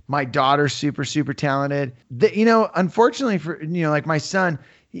talented. My daughter's super, super talented. You know, unfortunately for, you know, like my son,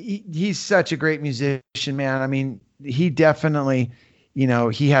 he's such a great musician, man. I mean, he definitely, you know,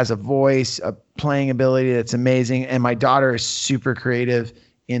 he has a voice, a playing ability that's amazing. And my daughter is super creative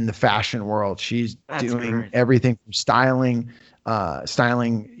in the fashion world. She's doing everything from styling,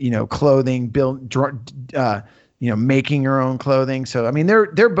 you know, clothing, you know, making her own clothing. So, I mean,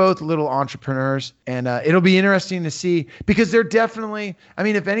 they're both little entrepreneurs, and it'll be interesting to see, because they're definitely, I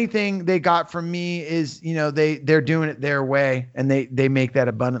mean, if anything they got from me is, you know, they're doing it their way, and they make that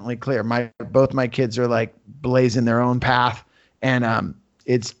abundantly clear. Both my kids are like blazing their own path. And,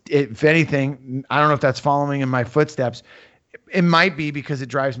 if anything, I don't know if that's following in my footsteps. It might be, because it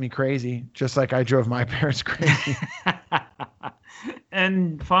drives me crazy, just like I drove my parents crazy.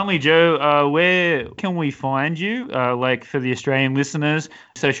 And finally, Joe, where can we find you? Like for the Australian listeners,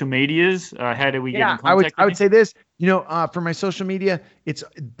 social medias, how do we get in contact? I would say this, you know, for my social media, it's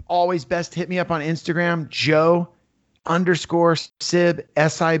always best to hit me up on Instagram, Joe_Sib,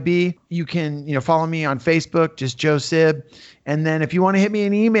 SIB. You can, you know, follow me on Facebook, just Joe Sib. And then if you want to hit me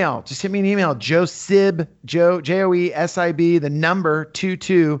an email, just hit me an email, JoeSib, JoeSib, the number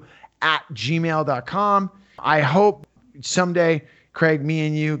 22 @gmail.com. I hope someday, Craig, me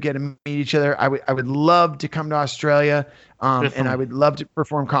and you get to meet each other. I would love to come to Australia, and I would love to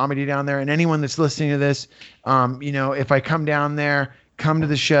perform comedy down there. And anyone that's listening to this, you know, if I come down there, come to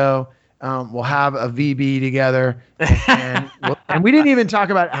the show. We'll have a VB together, and we didn't even talk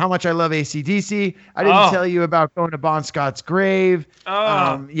about how much I love AC/DC. I didn't tell you about going to Bon Scott's grave.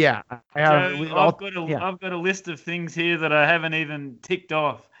 Yeah, I've got a list of things here that I haven't even ticked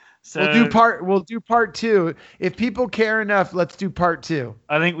off. So we'll do part 2. If people care enough, let's do part 2.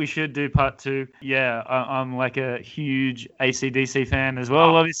 I think we should do part 2. Yeah, I'm like a huge AC/DC fan as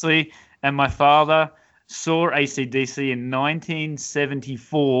well, obviously, and my father saw AC/DC in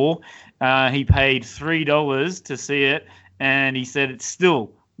 1974. He paid $3 to see it, and he said it's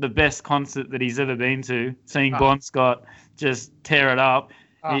still the best concert that he's ever been to, seeing Bon Scott just tear it up.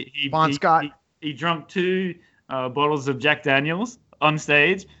 Bon Scott. He drank 2 bottles of Jack Daniels on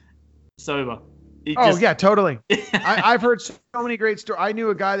stage, sober. Yeah, totally. I've heard so many great stories. I knew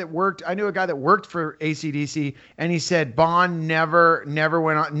a guy that worked for AC/DC, and he said Bon never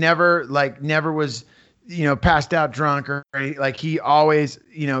went on, never was, you know, passed out drunk or like, he always,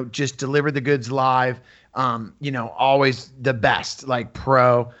 you know, just delivered the goods live. You know, always the best, like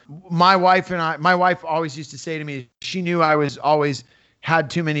pro. My wife always used to say to me, she knew I was always had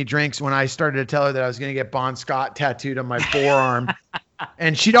too many drinks when I started to tell her that I was going to get Bon Scott tattooed on my forearm.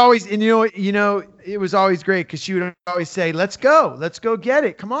 And she'd always, and you know, it was always great, because she would always say, let's go get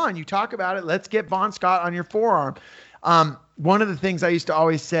it. Come on, you talk about it. Let's get Bon Scott on your forearm. One of the things I used to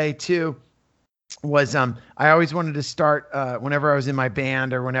always say too was, I always wanted to start, whenever I was in my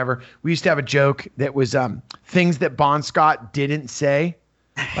band or whenever, we used to have a joke that was, things that Bon Scott didn't say.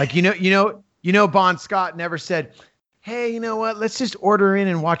 Like, Bon Scott never said, hey, you know what? Let's just order in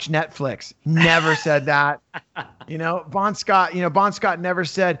and watch Netflix. Never said that. Bon Scott never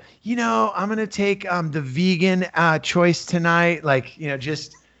said, I'm going to take the vegan choice tonight. Like,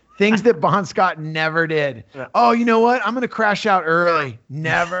 just things that Bon Scott never did. Yeah. Oh, you know what? I'm going to crash out early.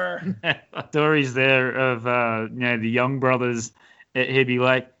 Never. Stories there of, the Young Brothers. He'd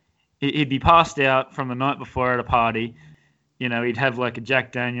be passed out from the night before at a party. He'd have like a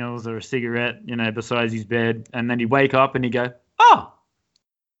Jack Daniels or a cigarette, beside his bed. And then he'd wake up and he'd go, oh,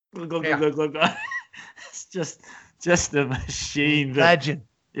 it's just a machine. Legend.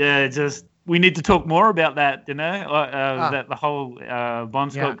 We need to talk more about that, that the whole Bon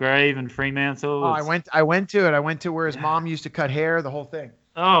Scott grave and Fremantle. I went to it. I went to where his mom used to cut hair, the whole thing.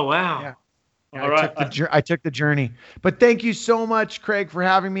 Oh, wow. Yeah. I took the journey. But thank you so much, Craig, for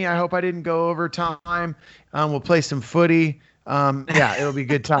having me. I hope I didn't go over time. We'll play some footy. Yeah, it'll be a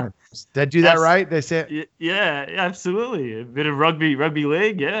good time. Did I do that right? They say. Yeah, absolutely. A bit of rugby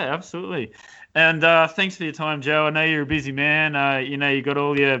league. Yeah, absolutely. And thanks for your time, Joe. I know you're a busy man. You got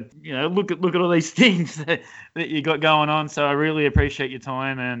all your, look at all these things that you got going on. So I really appreciate your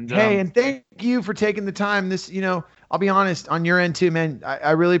time. And hey, and thank you for taking the time. I'll be honest on your end too, man.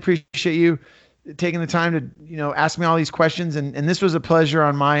 I really appreciate you taking the time to, ask me all these questions. And this was a pleasure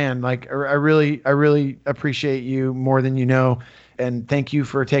on my end. Like, I really appreciate you more than you know. And thank you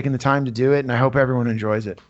for taking the time to do it. And I hope everyone enjoys it.